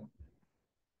in Islam.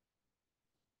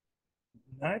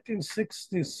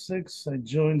 1966, I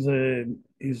joined the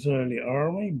Israeli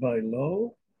army by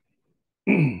law.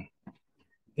 Didn't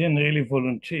really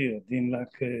volunteer, didn't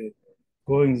like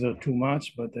going there too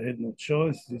much, but I had no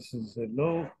choice. This is the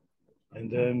law. And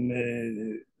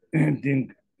then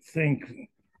didn't think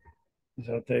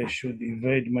that I should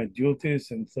evade my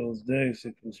duties, and those days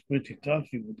it was pretty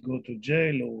tough. You would go to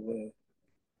jail or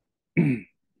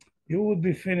you would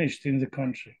be finished in the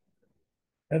country.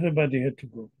 Everybody had to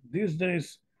go. These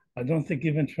days, I don't think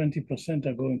even 20%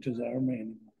 are going to the army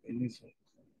anymore in Israel.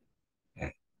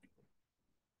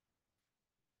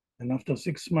 And after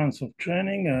 6 months of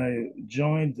training, I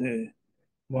joined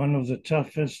one of the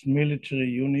toughest military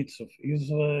units of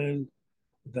Israel.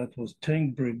 That was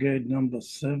Tank Brigade number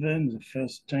 7, the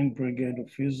first Tank Brigade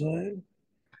of Israel.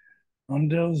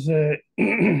 Under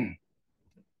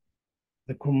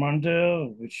the commander,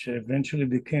 which eventually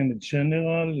became a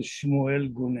general, Shmuel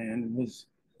Gunen, was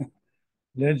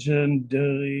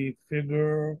legendary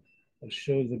figure. I'll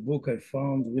show the book I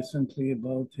found recently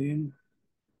about him.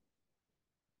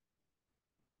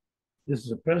 This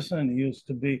is a person who used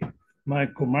to be my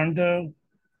commander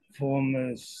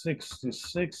from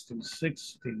 66 to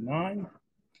 69.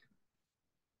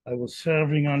 I was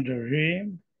serving under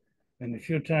him, and a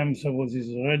few times I was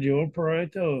his radio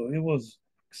operator. He was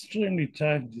extremely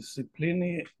tough,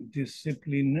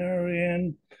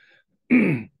 disciplinarian,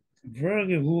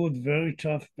 very rude, very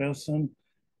tough person.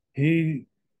 He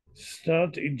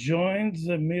joined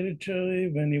the military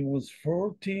when he was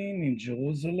 14 in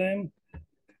Jerusalem.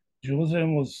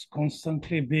 Jerusalem was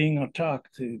constantly being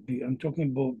attacked. I'm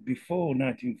talking about before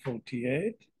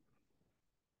 1948.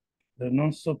 There are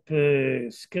non-stop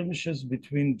skirmishes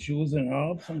between Jews and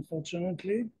Arabs,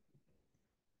 unfortunately.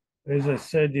 As I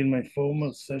said in my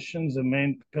former sessions, the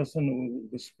main person who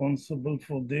was responsible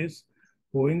for this,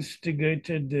 who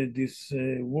instigated this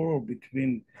war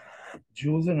between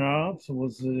Jews and Arabs,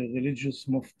 was the religious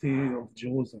mufti of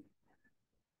Jerusalem.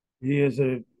 He has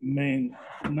a main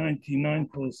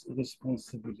 99%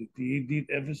 responsibility. He did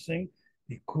everything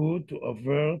he could to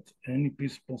avert any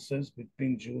peace process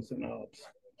between Jews and Arabs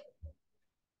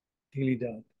till he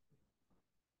died.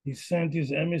 He sent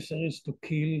his emissaries to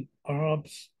kill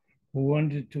Arabs who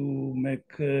wanted to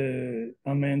make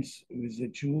amends with the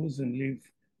Jews and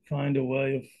find a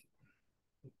way of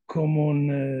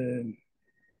common,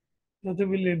 that they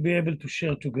will be able to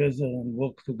share together and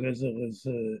work together as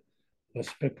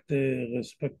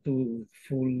respectful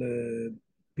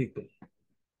people.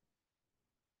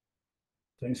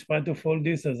 So in spite of all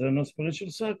this, as there are no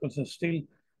spiritual circles,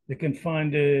 they can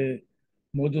find a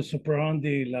modus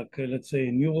operandi, like let's say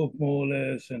in Europe more or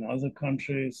less, and other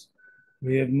countries.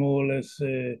 We have more or less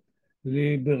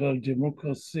liberal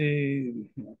democracy.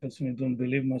 I personally don't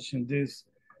believe much in this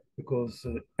because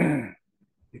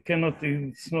you cannot,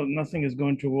 nothing is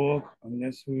going to work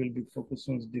unless we will be focused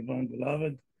on the divine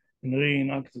beloved and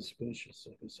reenact the spiritual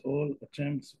service. All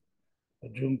attempts are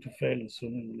doomed to fail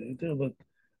sooner or later, but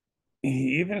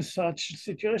even such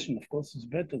situation, of course, is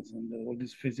better than all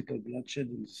this physical bloodshed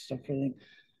and suffering,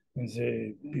 when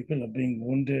the people are being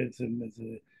wounded,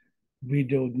 the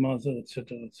widowed mother,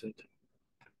 etc., etc.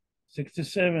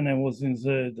 67, I was in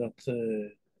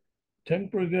that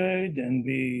tank brigade, and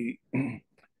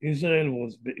Israel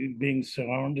was being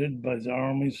surrounded by the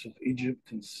armies of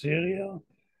Egypt and Syria,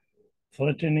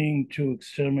 threatening to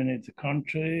exterminate the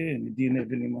country, and it didn't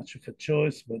have any much of a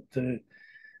choice, but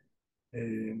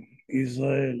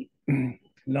Israel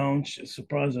launched a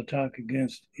surprise attack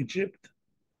against Egypt.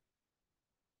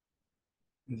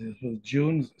 This was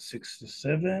June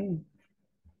 67.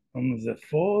 On the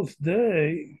fourth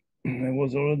day, I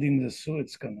was already in the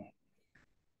Suez Canal.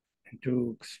 And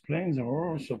to explain the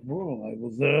horrors of war, I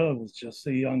was there, I was just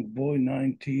a young boy,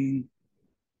 19.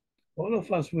 All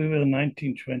of us, we were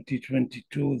 19, 20,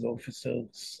 22. The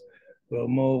officers were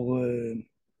more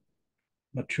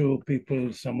mature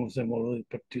people. Some of them already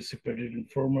participated in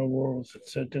former wars,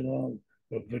 etc.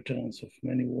 Were veterans of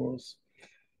many wars.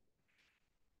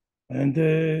 And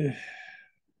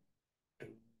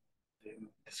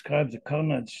describe the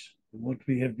carnage, what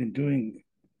we have been doing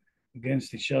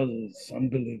against each other. It's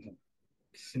unbelievable.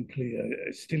 Simply,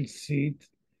 I still see it,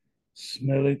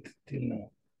 smell it till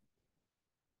now.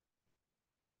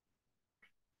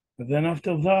 But then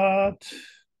after that,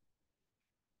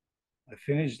 I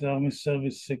finished the Army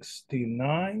Service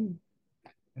 69,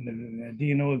 and I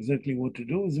didn't know exactly what to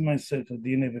do with myself. I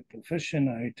didn't have a profession.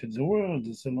 I hated the world.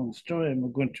 It's a long story. I'm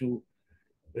not going to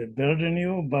burden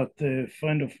you, but a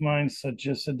friend of mine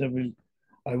suggested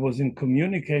I was in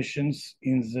communications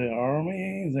in the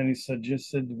army. Then he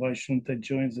suggested, why shouldn't I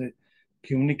join the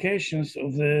communications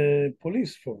of the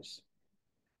police force?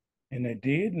 And I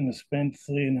did, and I spent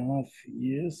 3.5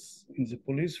 years in the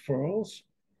police force,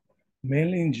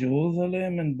 mainly in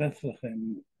Jerusalem and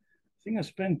Bethlehem. I think I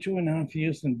spent 2.5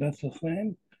 years in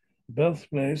Bethlehem,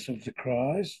 birthplace of the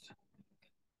Christ.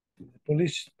 The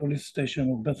police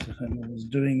station of Bethlehem. I was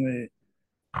doing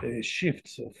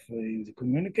shifts of in the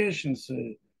communications,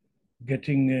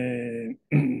 getting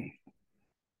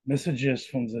messages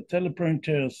from the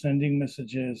teleprinter, sending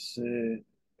messages,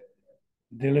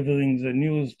 delivering the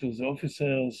news to the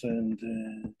officers, and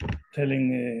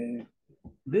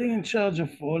being in charge of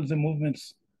all the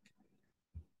movements,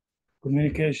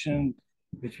 communication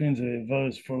between the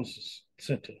various forces,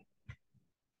 etc.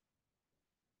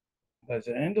 By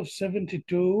the end of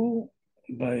 72,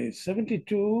 by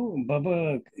 72,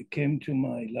 Baba came to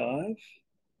my life.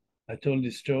 I told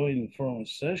this story in former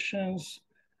sessions.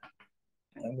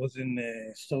 I was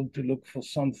started to look for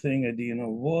something. I didn't know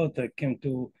what. I came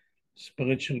to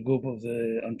spiritual group of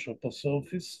the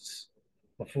anthroposophists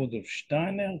of Rudolf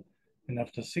Steiner. And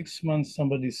after 6 months,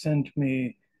 somebody sent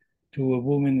me to a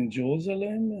woman in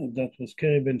Jerusalem that was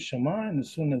Keri Ben Shammai. And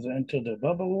as soon as I entered the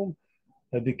Baba room,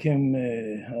 I became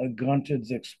granted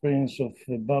the experience of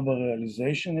Baba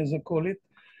realization, as I call it,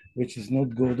 which is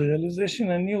not God realization.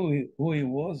 I knew who he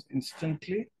was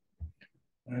instantly.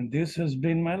 And this has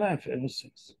been my life ever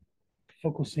since,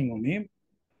 focusing on him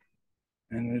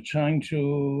and trying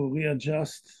to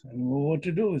readjust and what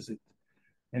to do with it.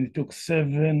 And it took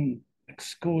 7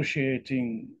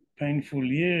 excruciating, painful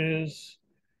years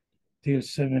till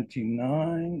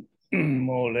 79,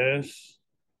 more or less.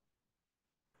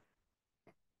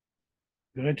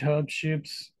 Great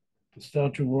hardships to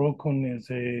start to work on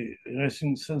the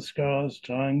Reminiscences cars,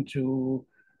 trying to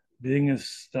being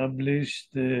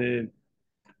established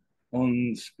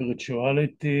on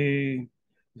spirituality,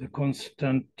 the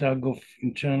constant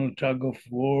internal tug of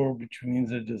war between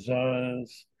the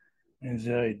desires and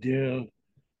the ideal.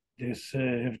 This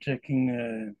have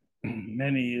taken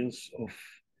many years of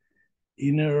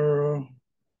inner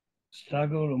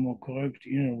struggle, or more correct,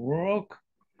 inner work,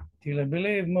 till I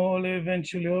believe more or less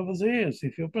eventually over the years,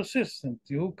 if you're persistent,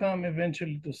 you come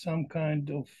eventually to some kind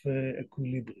of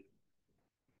equilibrium.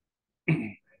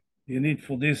 You need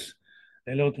for this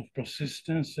a lot of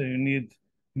persistence, so you need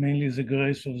mainly the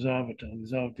grace of the avatar.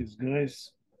 Without this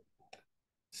grace,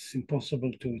 it's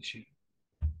impossible to achieve.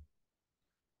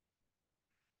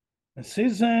 And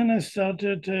since then, I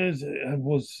started, I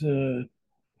was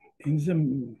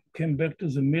came back to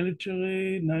the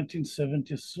military,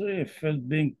 1973. I felt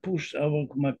being pushed out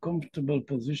of my comfortable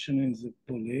position in the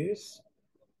police.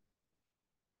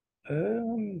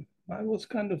 I was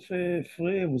kind of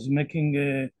free. I was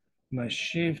making my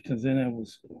shift, and then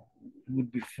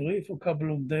would be free for a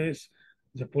couple of days.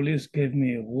 The police gave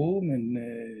me a room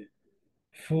and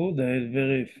food. I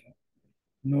had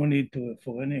no need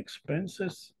for any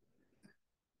expenses,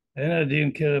 and I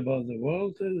didn't care about the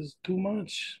world too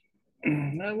much.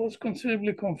 I was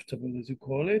considerably comfortable, as you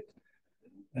call it.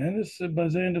 And by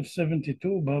the end of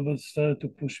 72, Baba started to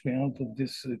push me out of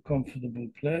this comfortable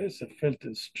place. I felt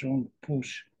a strong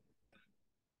push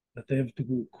that I have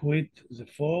to quit the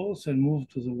force and move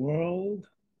to the world,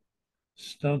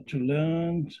 start to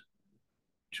learn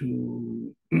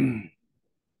to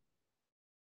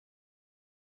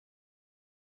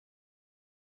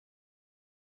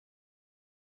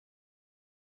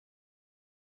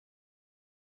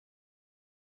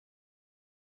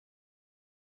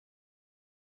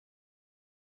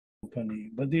company,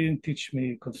 but they didn't teach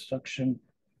me construction.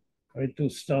 I had to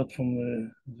start from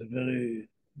the very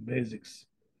basics.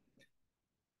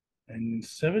 And in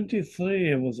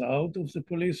 73, I was out of the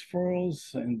police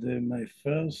force, and my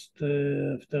first,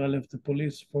 after I left the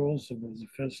police force, it was the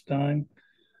first time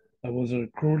I was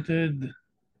recruited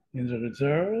in the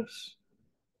reserves,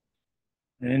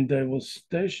 and I was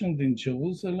stationed in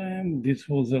Jerusalem. This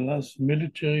was the last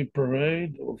military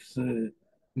parade of the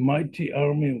mighty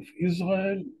army of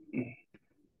Israel,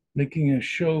 making a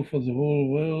show for the whole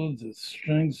world, the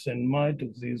strength and might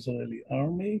of the Israeli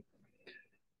army.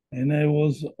 And I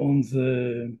was on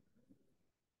the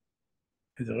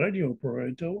radio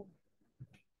operator.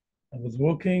 I was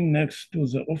working next to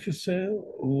the officer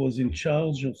who was in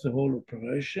charge of the whole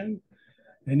operation,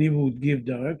 and he would give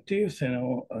directives,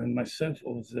 and myself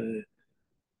or the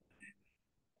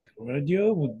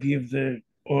radio would give the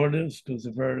orders to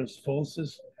the various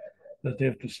forces that they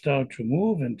have to start to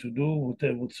move and to do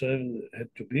whatsoever had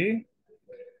to be.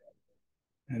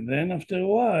 And then after a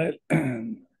while,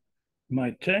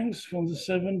 my tanks from the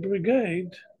 7th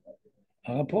Brigade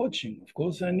are approaching. Of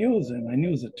course, I knew them. I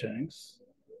knew the tanks.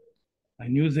 I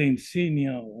knew the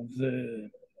insignia of the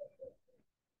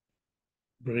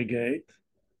brigade,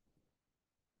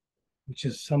 which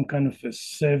is some kind of a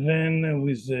 7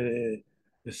 with a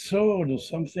sword or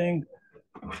something.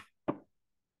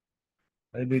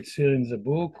 Maybe it's here in the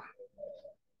book.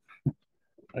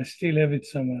 I still have it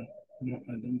somewhere. No,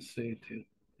 I don't see it here.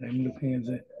 I'm looking at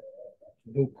the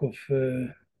book of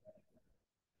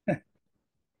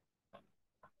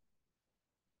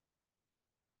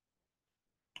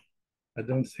I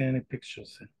don't see any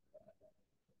pictures here.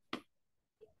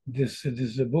 This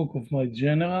is a book of my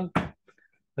general.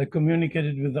 I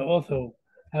communicated with the author.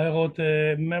 I wrote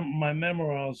my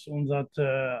memoirs on that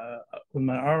on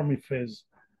my army phase,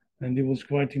 and he was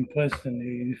quite impressed. And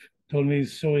he told me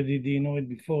he's sorry he didn't know it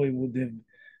before. He would have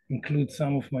include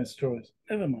some of my stories.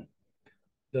 Never mind,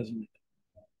 doesn't matter.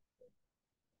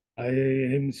 I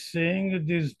am seeing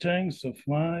these tanks of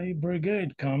my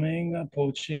brigade coming,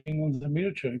 approaching on the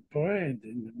military parade,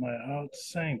 and my heart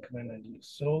sank when I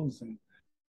saw them.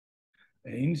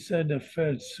 Inside, I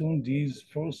felt soon these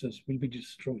forces will be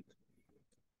destroyed.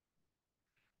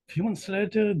 A few months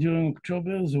later, during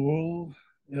October, the war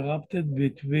erupted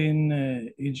between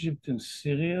Egypt and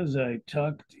Syria. They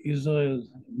attacked Israel,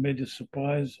 made a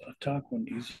surprise attack on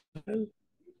Israel.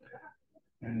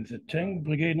 And the Tank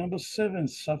Brigade number 7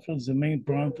 suffered the main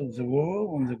brunt of the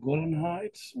war on the Golan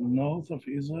Heights, north of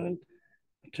Israel,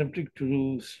 attempting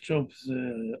to stop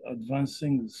the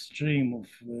advancing stream of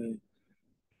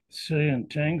Syrian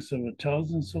tanks. There were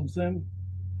thousands of them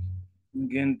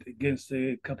against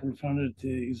a couple of hundred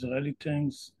Israeli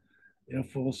tanks. Air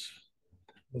Force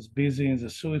was busy in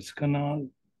the Suez Canal.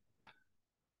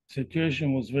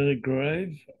 Situation was very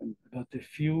grave, but a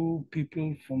few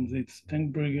people from the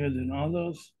tank brigade and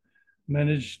others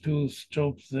managed to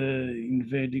stop the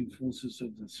invading forces of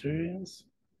the Syrians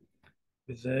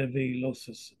with heavy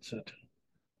losses, etc.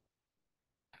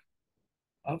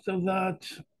 After that,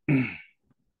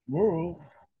 war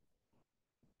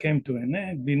came to an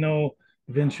end. We know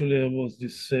eventually there was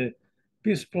this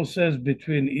peace process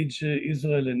between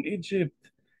Israel and Egypt.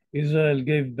 Israel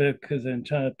gave back the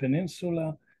entire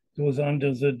peninsula. It was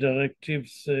under the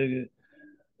directives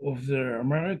of the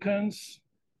Americans,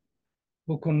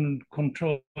 who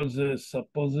controls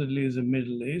supposedly the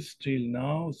Middle East till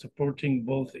now, supporting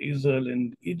both Israel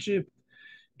and Egypt,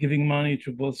 giving money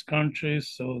to both countries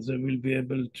so they will be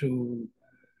able to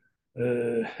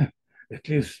at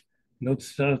least not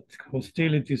start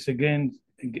hostilities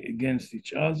against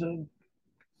each other,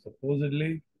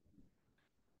 supposedly.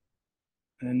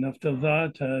 And after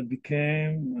that, I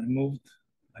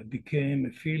became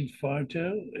a field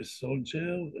fighter, a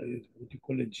soldier, what you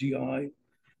call a GI, a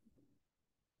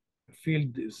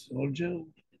field soldier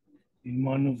in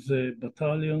one of the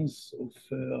battalions of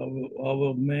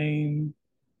our main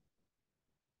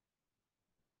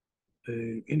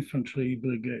infantry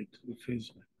brigade of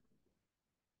Israel.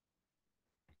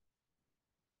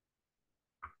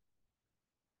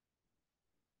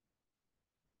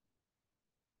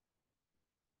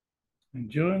 And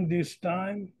during this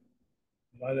time,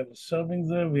 while I was serving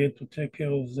there, we had to take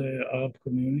care of the Arab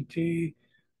community.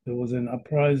 There was an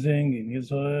uprising in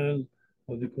Israel,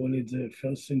 what they call it, the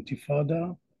First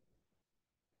Intifada.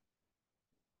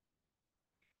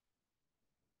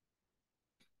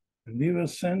 And we were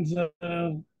sent there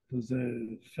to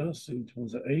the first, it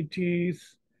was the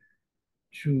 80s,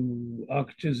 to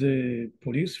act as a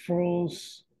police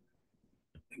force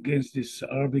against this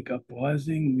Arabic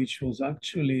uprising, which was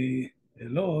actually a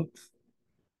lot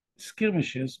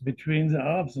skirmishes between the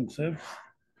Arabs themselves.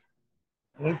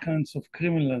 All kinds of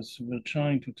criminals were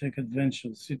trying to take advantage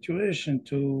of the situation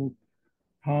to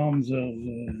harm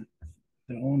their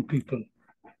own people.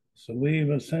 So we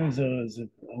were sent there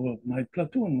my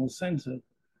platoon was sent there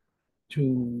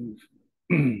to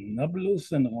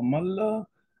Nablus and Ramallah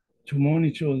to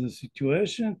monitor the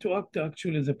situation, to act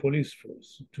actually as a police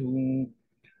force, to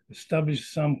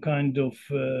establish some kind of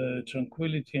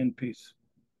tranquility and peace.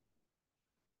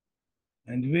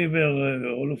 And we were,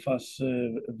 all of us,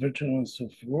 veterans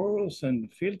of wars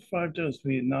and field fighters.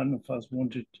 None of us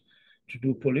wanted to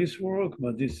do police work,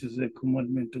 but this is a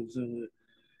commandment of the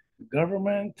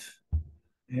government.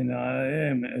 And I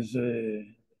am, as a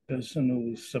person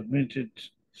who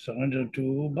surrendered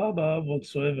to Baba,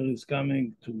 whatsoever is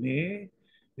coming to me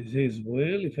is his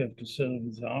will. If I have to serve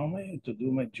in the army, to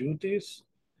do my duties,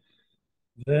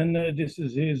 then this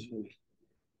is his will.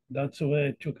 That's the way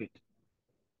I took it.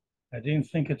 I didn't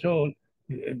think at all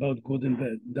about good and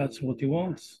bad. That's what he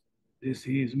wants.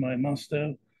 He is my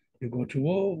master. You go to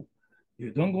war,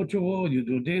 you don't go to war, you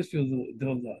do this, you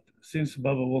do that. Since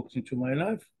Baba walked into my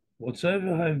life,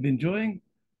 whatsoever I've been doing,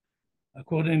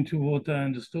 according to what I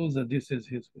understood, that this is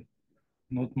his will,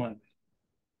 not my will.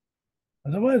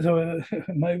 Otherwise,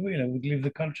 my will, I would leave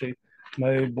the country.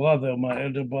 My elder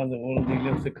brother, already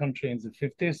left the country in the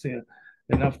 50s.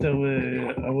 And after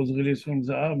I was released from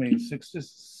the army in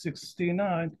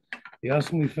 1969, He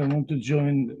asked me if I want to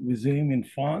join with him in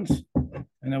France,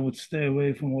 and I would stay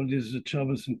away from all these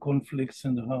troubles and conflicts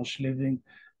and the harsh living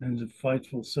and the fight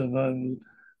for survival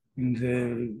in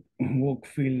the work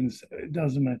fields. It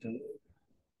doesn't matter.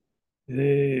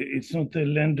 It's not a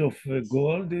land of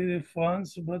gold,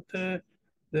 France, but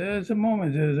there's a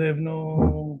moment. They have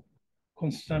no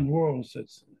constant wars.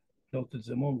 It's not at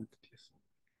the moment, at least.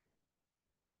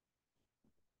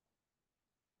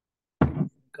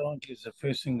 Currently, they're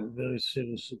facing very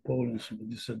serious opponents, but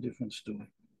this is a different story.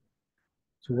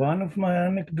 So one of my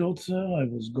anecdotes there, I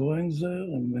was going there,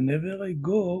 and whenever I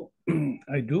go,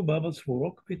 I do Baba's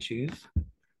work, which is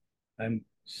I'm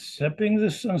stepping the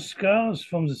sanskars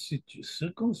from the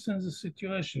circumstance, the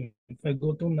situation. If I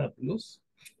go to Nablus,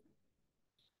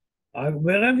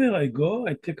 wherever I go,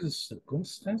 I take the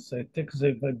circumstance, I take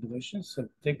the vibrations, I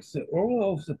take the aura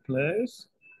of the place,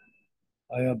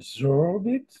 I absorb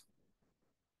it,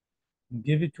 and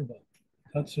give it to God.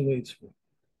 That's the way it's for.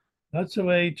 That's the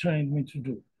way he trained me to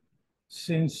do.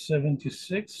 Since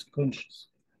 76, conscious.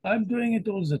 I'm doing it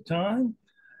all the time,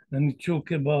 and it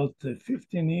took about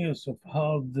 15 years of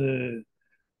hard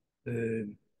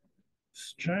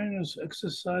strenuous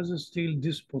exercises till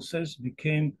this process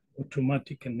became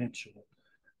automatic and natural.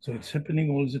 So it's happening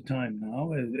all the time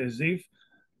now, as if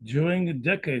during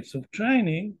decades of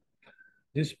training,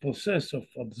 this process of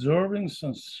absorbing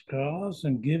some scars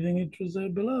and giving it to their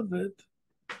beloved,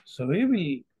 so he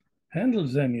will handle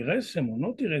them, erase them or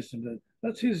not erase them,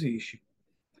 that's his issue.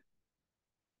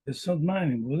 It's not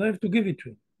mine, we'll have to give it to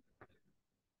him.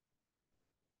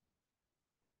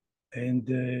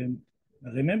 And I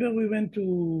remember we went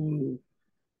to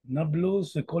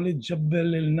Nablus, they call it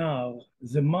Jabal El Nar,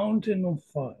 the mountain of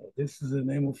fire. This is the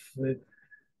name of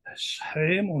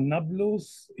Shem or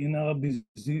Nablus in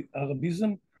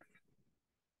Arabism,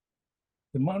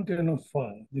 the mountain of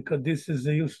fire, because this is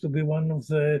used to be one of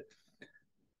the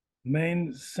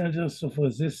main centers of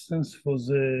resistance for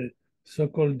the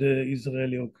so-called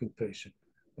Israeli occupation.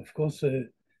 Of course,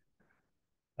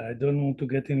 I don't want to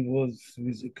get involved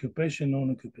with occupation,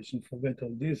 non-occupation. Forget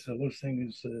all this. The whole thing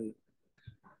is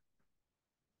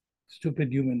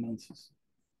stupid human nonsense.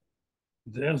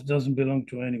 The earth doesn't belong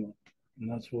to anyone,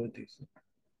 and that's what it is.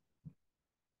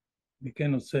 We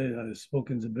cannot say, I spoke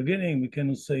in the beginning, we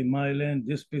cannot say my land,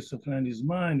 this piece of land is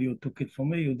mine, you took it from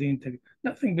me, you didn't take it.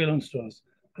 Nothing belongs to us.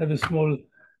 I have a small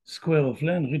square of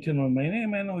land written on my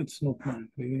name, I know it's not mine.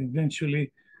 We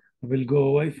eventually will go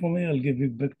away from here, I'll give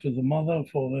it back to the mother,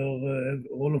 for her,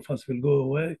 all of us will go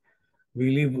away.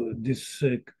 We leave this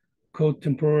coat,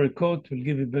 temporary coat, we'll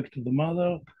give it back to the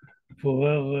mother for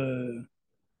her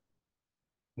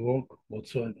work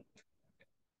whatsoever.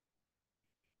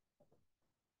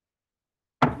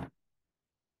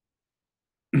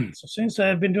 So since I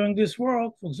have been doing this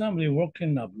work, for example, I worked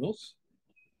in Nablus,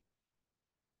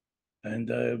 and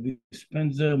we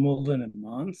spent there more than a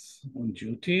month on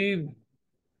duty,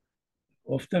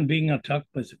 often being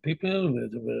attacked by the people.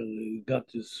 We got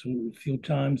this a few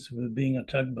times, we were being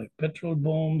attacked by petrol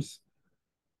bombs.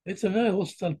 It's a very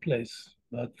hostile place,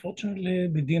 but fortunately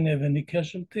we didn't have any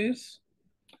casualties,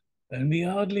 and we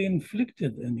hardly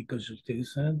inflicted any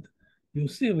casualties. And you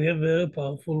see, we have very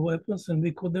powerful weapons, and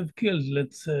we could have killed,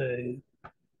 let's say,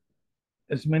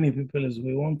 as many people as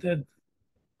we wanted.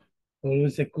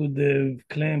 Always I could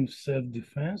claim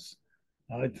self-defense.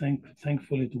 I think,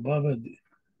 thankfully to Baba,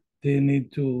 they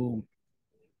need to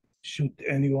shoot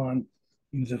anyone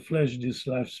in the flesh this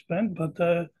lifespan, but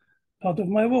part of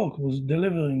my work was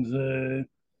delivering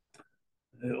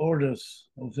the orders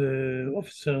of the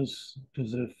officers to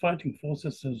the fighting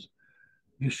forces.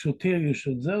 You shoot here, you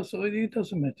shoot there, so it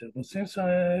doesn't matter. But since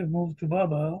I moved to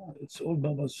Baba, it's all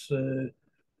Baba's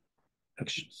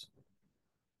actions.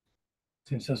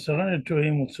 Since I surrendered to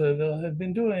him, whatsoever I have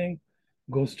been doing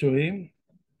goes to him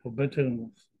for better and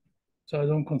worse. So I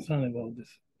don't concern about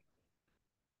this.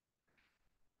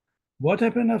 What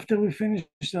happened after we finished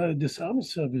this army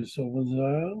service over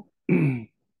there?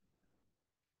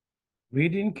 We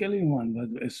didn't kill anyone,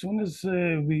 but as soon as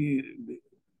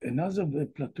another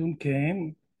platoon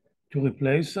came to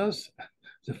replace us,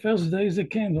 the first day they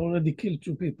came, they already killed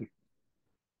 2 people.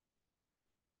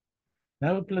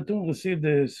 Our platoon received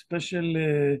a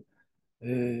special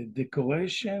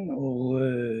decoration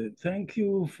or thank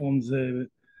you from the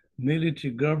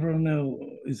military governor,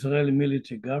 Israeli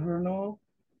military governor,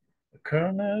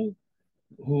 colonel,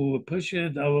 who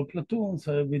appreciated our platoon,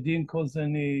 so we didn't cause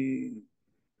any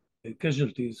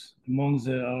casualties among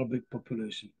the Arabic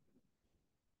population.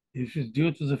 If it's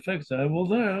due to the fact that I was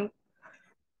there,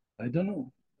 I don't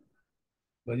know.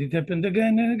 But it happened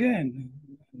again and again.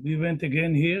 We went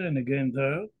again here and again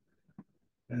there.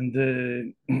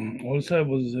 And also I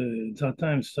was, at that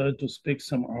time, started to speak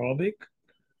some Arabic.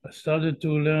 I started to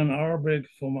learn Arabic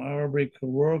from Arabic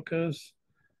workers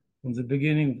from the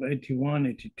beginning of 81,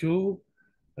 82.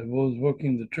 I was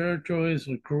working the territories,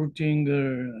 recruiting.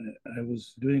 I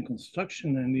was doing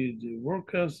construction. I needed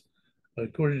workers. I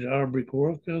recruited Arabic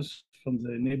workers from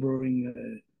the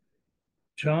neighboring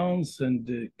towns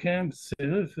and camps.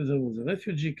 There was a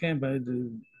refugee camp. I had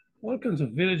all kinds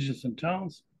of villages and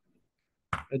towns.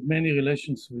 I had many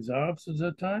relations with Arabs at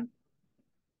that time.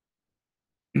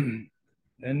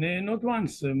 And not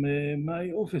once,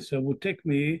 my officer would take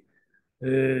me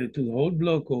to the whole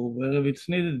block or wherever it's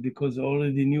needed because I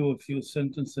already knew a few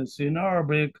sentences in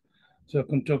Arabic. So I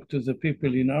can talk to the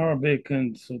people in Arabic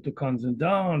and so to calm them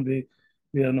down.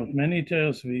 We are not many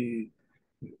terrorists. We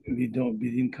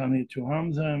didn't come here to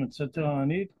harm them, etc.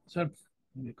 And it self,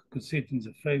 you could see it in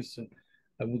the face.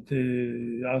 I would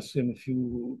ask them a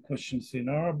few questions in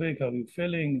Arabic. How are you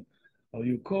feeling? Are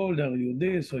you cold? Are you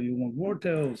this? Or you want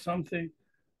water or something?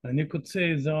 And you could see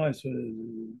his eyes,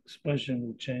 the expression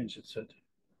would change, etc.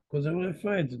 Because they were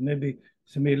afraid that maybe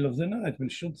it's the middle of the night, we'll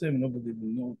shoot them, nobody will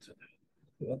know, etc.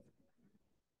 But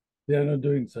they are not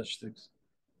doing such things.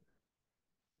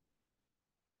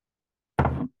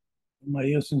 In my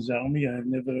years in the army, I have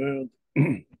never heard.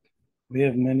 We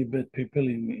have many bad people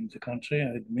in the country,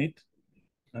 I admit,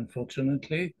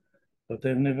 unfortunately, but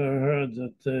I've never heard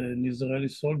that an Israeli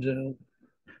soldier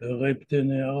raped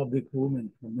an Arabic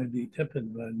woman. Or maybe it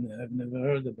happened, but I've never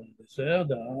heard about this. I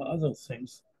heard other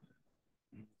things.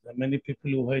 There are many people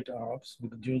who hate Arabs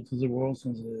due to the wars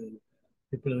and the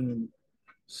people are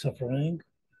suffering.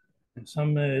 And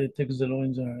some take the law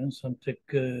in their hands, some take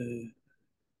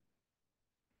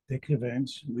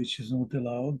revenge, which is not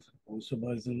allowed, also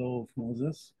by the law of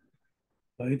Moses.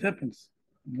 But it happens.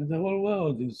 The whole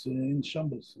world is in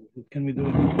shambles. What can we do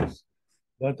about this?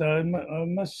 But I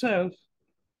myself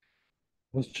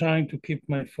was trying to keep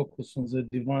my focus on the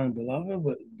divine beloved,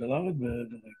 wherever I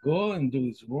go and do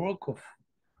his work of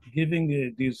giving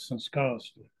these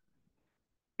sanskars.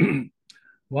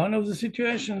 One of the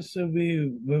situations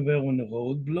we were on a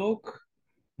roadblock,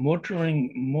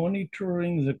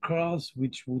 monitoring the cars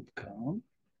which would come,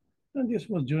 and this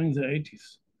was during the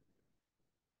 80s,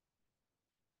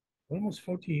 almost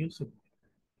 40 years ago.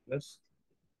 That's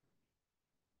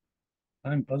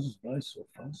time passes by so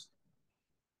fast.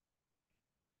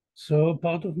 So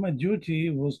part of my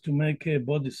duty was to make a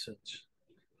body search.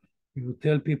 You would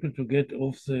tell people to get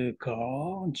off the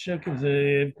car and check if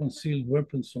they have concealed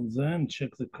weapons on them,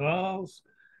 check the cars,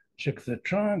 check the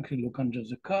trunk, look under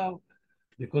the car,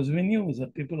 because we knew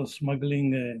that people are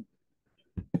smuggling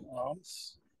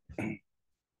arms,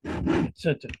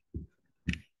 etc.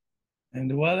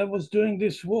 And while I was doing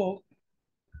this work,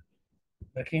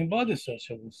 making body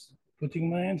search, I was putting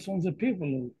my hands on the people.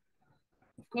 Who,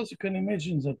 of course, you can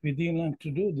imagine that we didn't like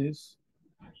to do this.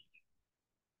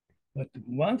 But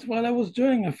once while I was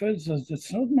doing, I felt that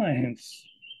it's not my hands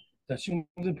touching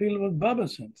the people with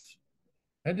Baba's hands.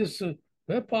 I had this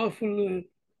very powerful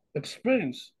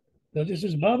experience that this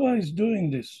is Baba is doing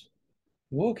this,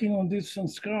 working on these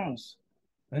sanskars.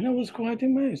 And I was quite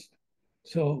amazed.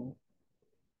 So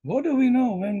what do we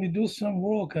know when we do some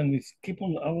work and we keep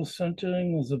on our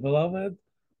centering of the beloved?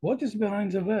 What is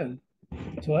behind the veil?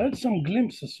 So I had some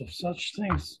glimpses of such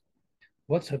things.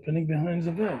 What's happening behind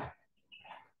the veil?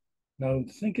 Now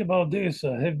think about this.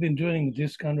 I have been doing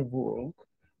this kind of work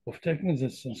of taking the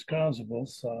sanskars of both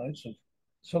sides of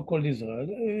so-called Israel.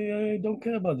 I don't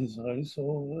care about Israelis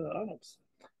or Arabs.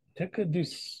 Take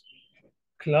this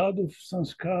cloud of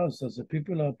sanskars that the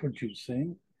people are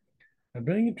producing. I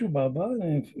bring it to Baba,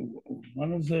 and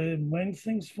one of the main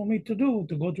things for me to do,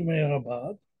 to go to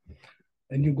Meherabad,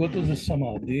 and you go to the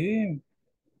Samadhi.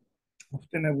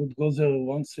 Often I would go there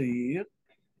once a year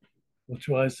or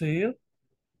twice a year.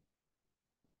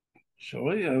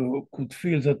 Sorry, I could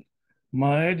feel that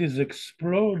my head is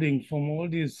exploding from all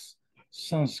these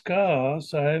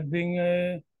sanskars I have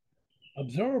been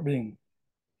absorbing.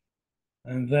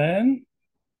 And then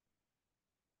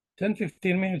 10,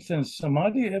 15 minutes in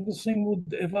Samadhi, everything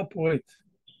would evaporate,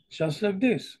 just like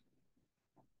this.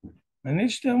 And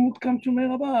each time would come to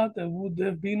Merabat, I would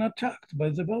have been attacked by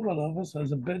the Baba lovers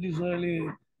as a bad Israeli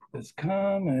has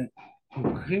come,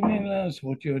 you criminals,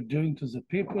 what you're doing to the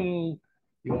people,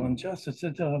 you're unjust,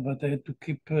 etc. But I had to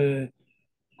keep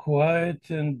quiet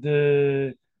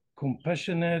and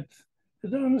compassionate. You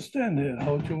don't understand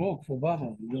how to work for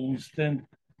Baba. You don't understand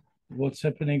what's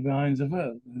happening behind the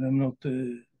veil. And I'm not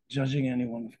judging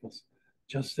anyone, of course.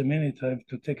 Just a minute, I have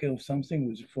to take care of something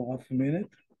with for half a minute.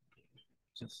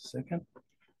 Just a second.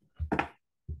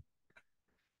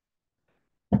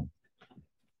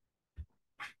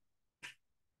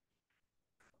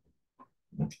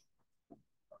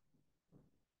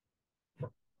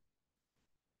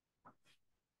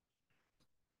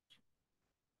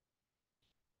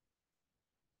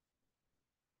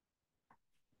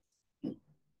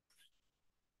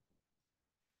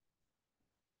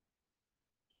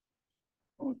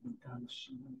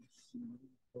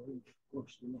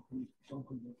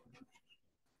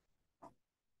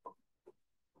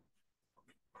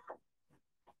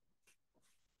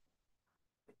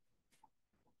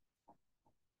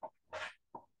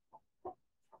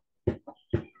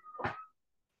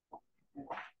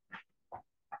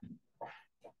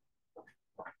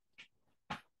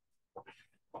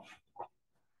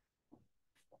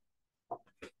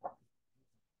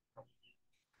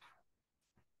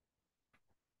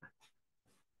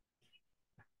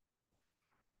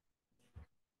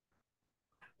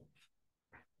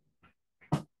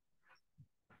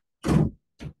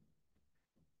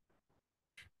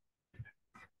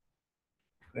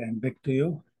 And back to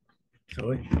you.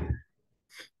 Sorry.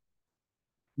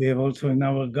 We have also in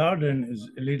our garden is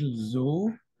a little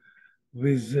zoo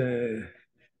with a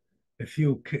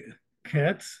few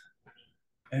cats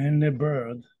and a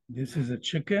bird. This is a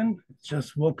chicken,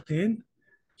 just walked in.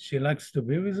 She likes to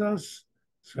be with us,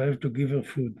 so I have to give her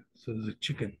food. So the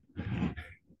chicken.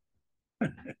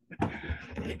 Want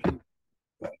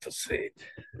to see it.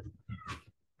 I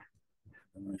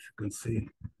don't know if you can see.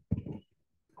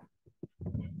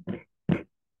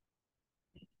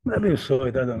 Maybe you saw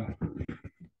it, I don't know.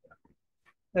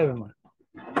 Never mind.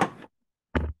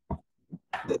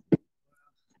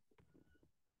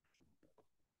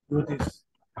 Do this.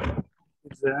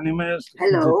 It's the animals, it's the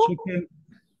Hello. chicken.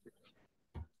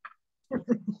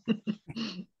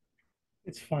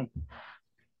 It's fun.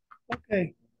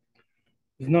 Okay.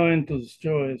 There's no end to the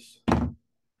stories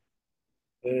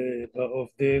of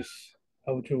this,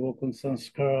 how to work on some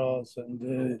scars,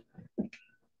 and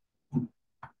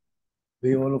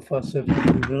we all of us have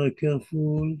to be very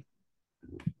careful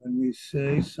when we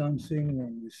say something,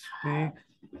 when we speak,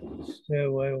 stay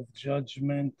away of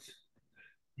judgment.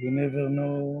 You never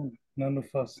know, none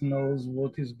of us knows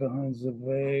what is behind the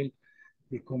veil.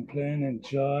 We complain and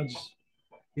judge.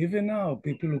 Even now,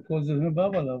 people who call them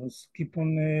Baba lovers keep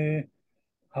on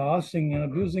harassing and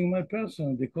abusing my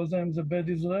person because I'm the bad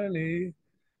Israeli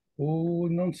who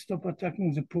non-stop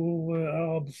attacking the poor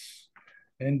Arabs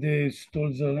and they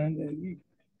stole the land.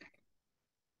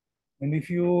 And if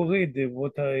you read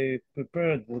what I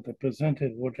prepared, what I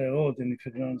presented, what I wrote, and if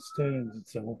you don't understand,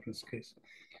 it's a hopeless case.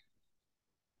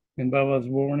 And Baba's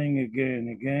warning again and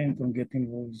again, don't get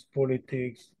involved with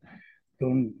politics,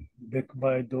 don't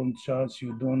backbite, don't judge,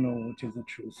 you don't know what is the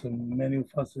truth. And many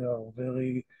of us are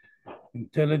very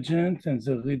intelligent and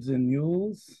they read the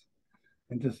news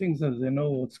and the things that they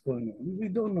know what's going on. We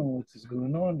don't know what is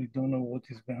going on, we don't know what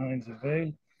is behind the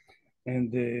veil.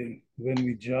 And when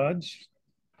we judge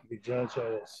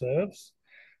ourselves.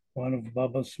 One of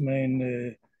Baba's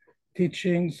main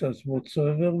teachings is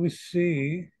whatsoever we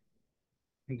see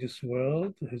in this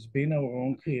world has been our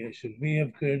own creation. We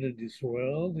have created this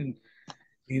world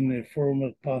in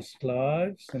former past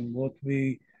lives, and what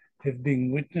we have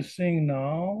been witnessing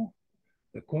now,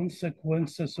 the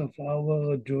consequences of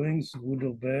our doings, good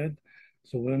or bad.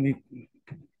 So when we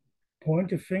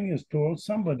point a finger towards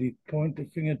somebody, point a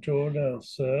finger toward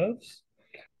ourselves,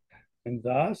 and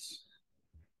thus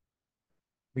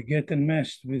we get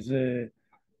enmeshed with a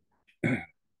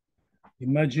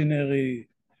imaginary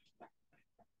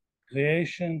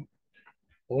creation.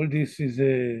 All this is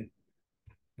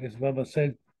as Baba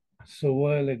said so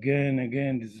well again,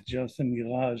 this is just a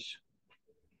mirage.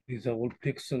 These are all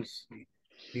pixels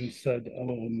inside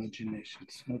our imagination.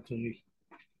 It's not real.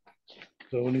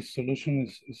 The only solution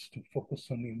is to focus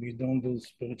on him. We don't do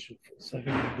spiritual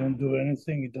second, we don't do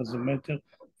anything, it doesn't matter.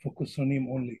 Focus on him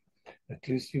only. At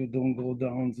least you don't go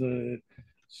down the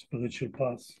spiritual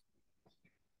path.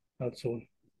 That's all.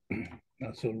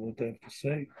 That's all what I have to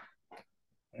say.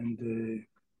 And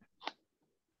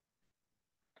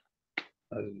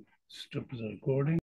I'll stop the recording.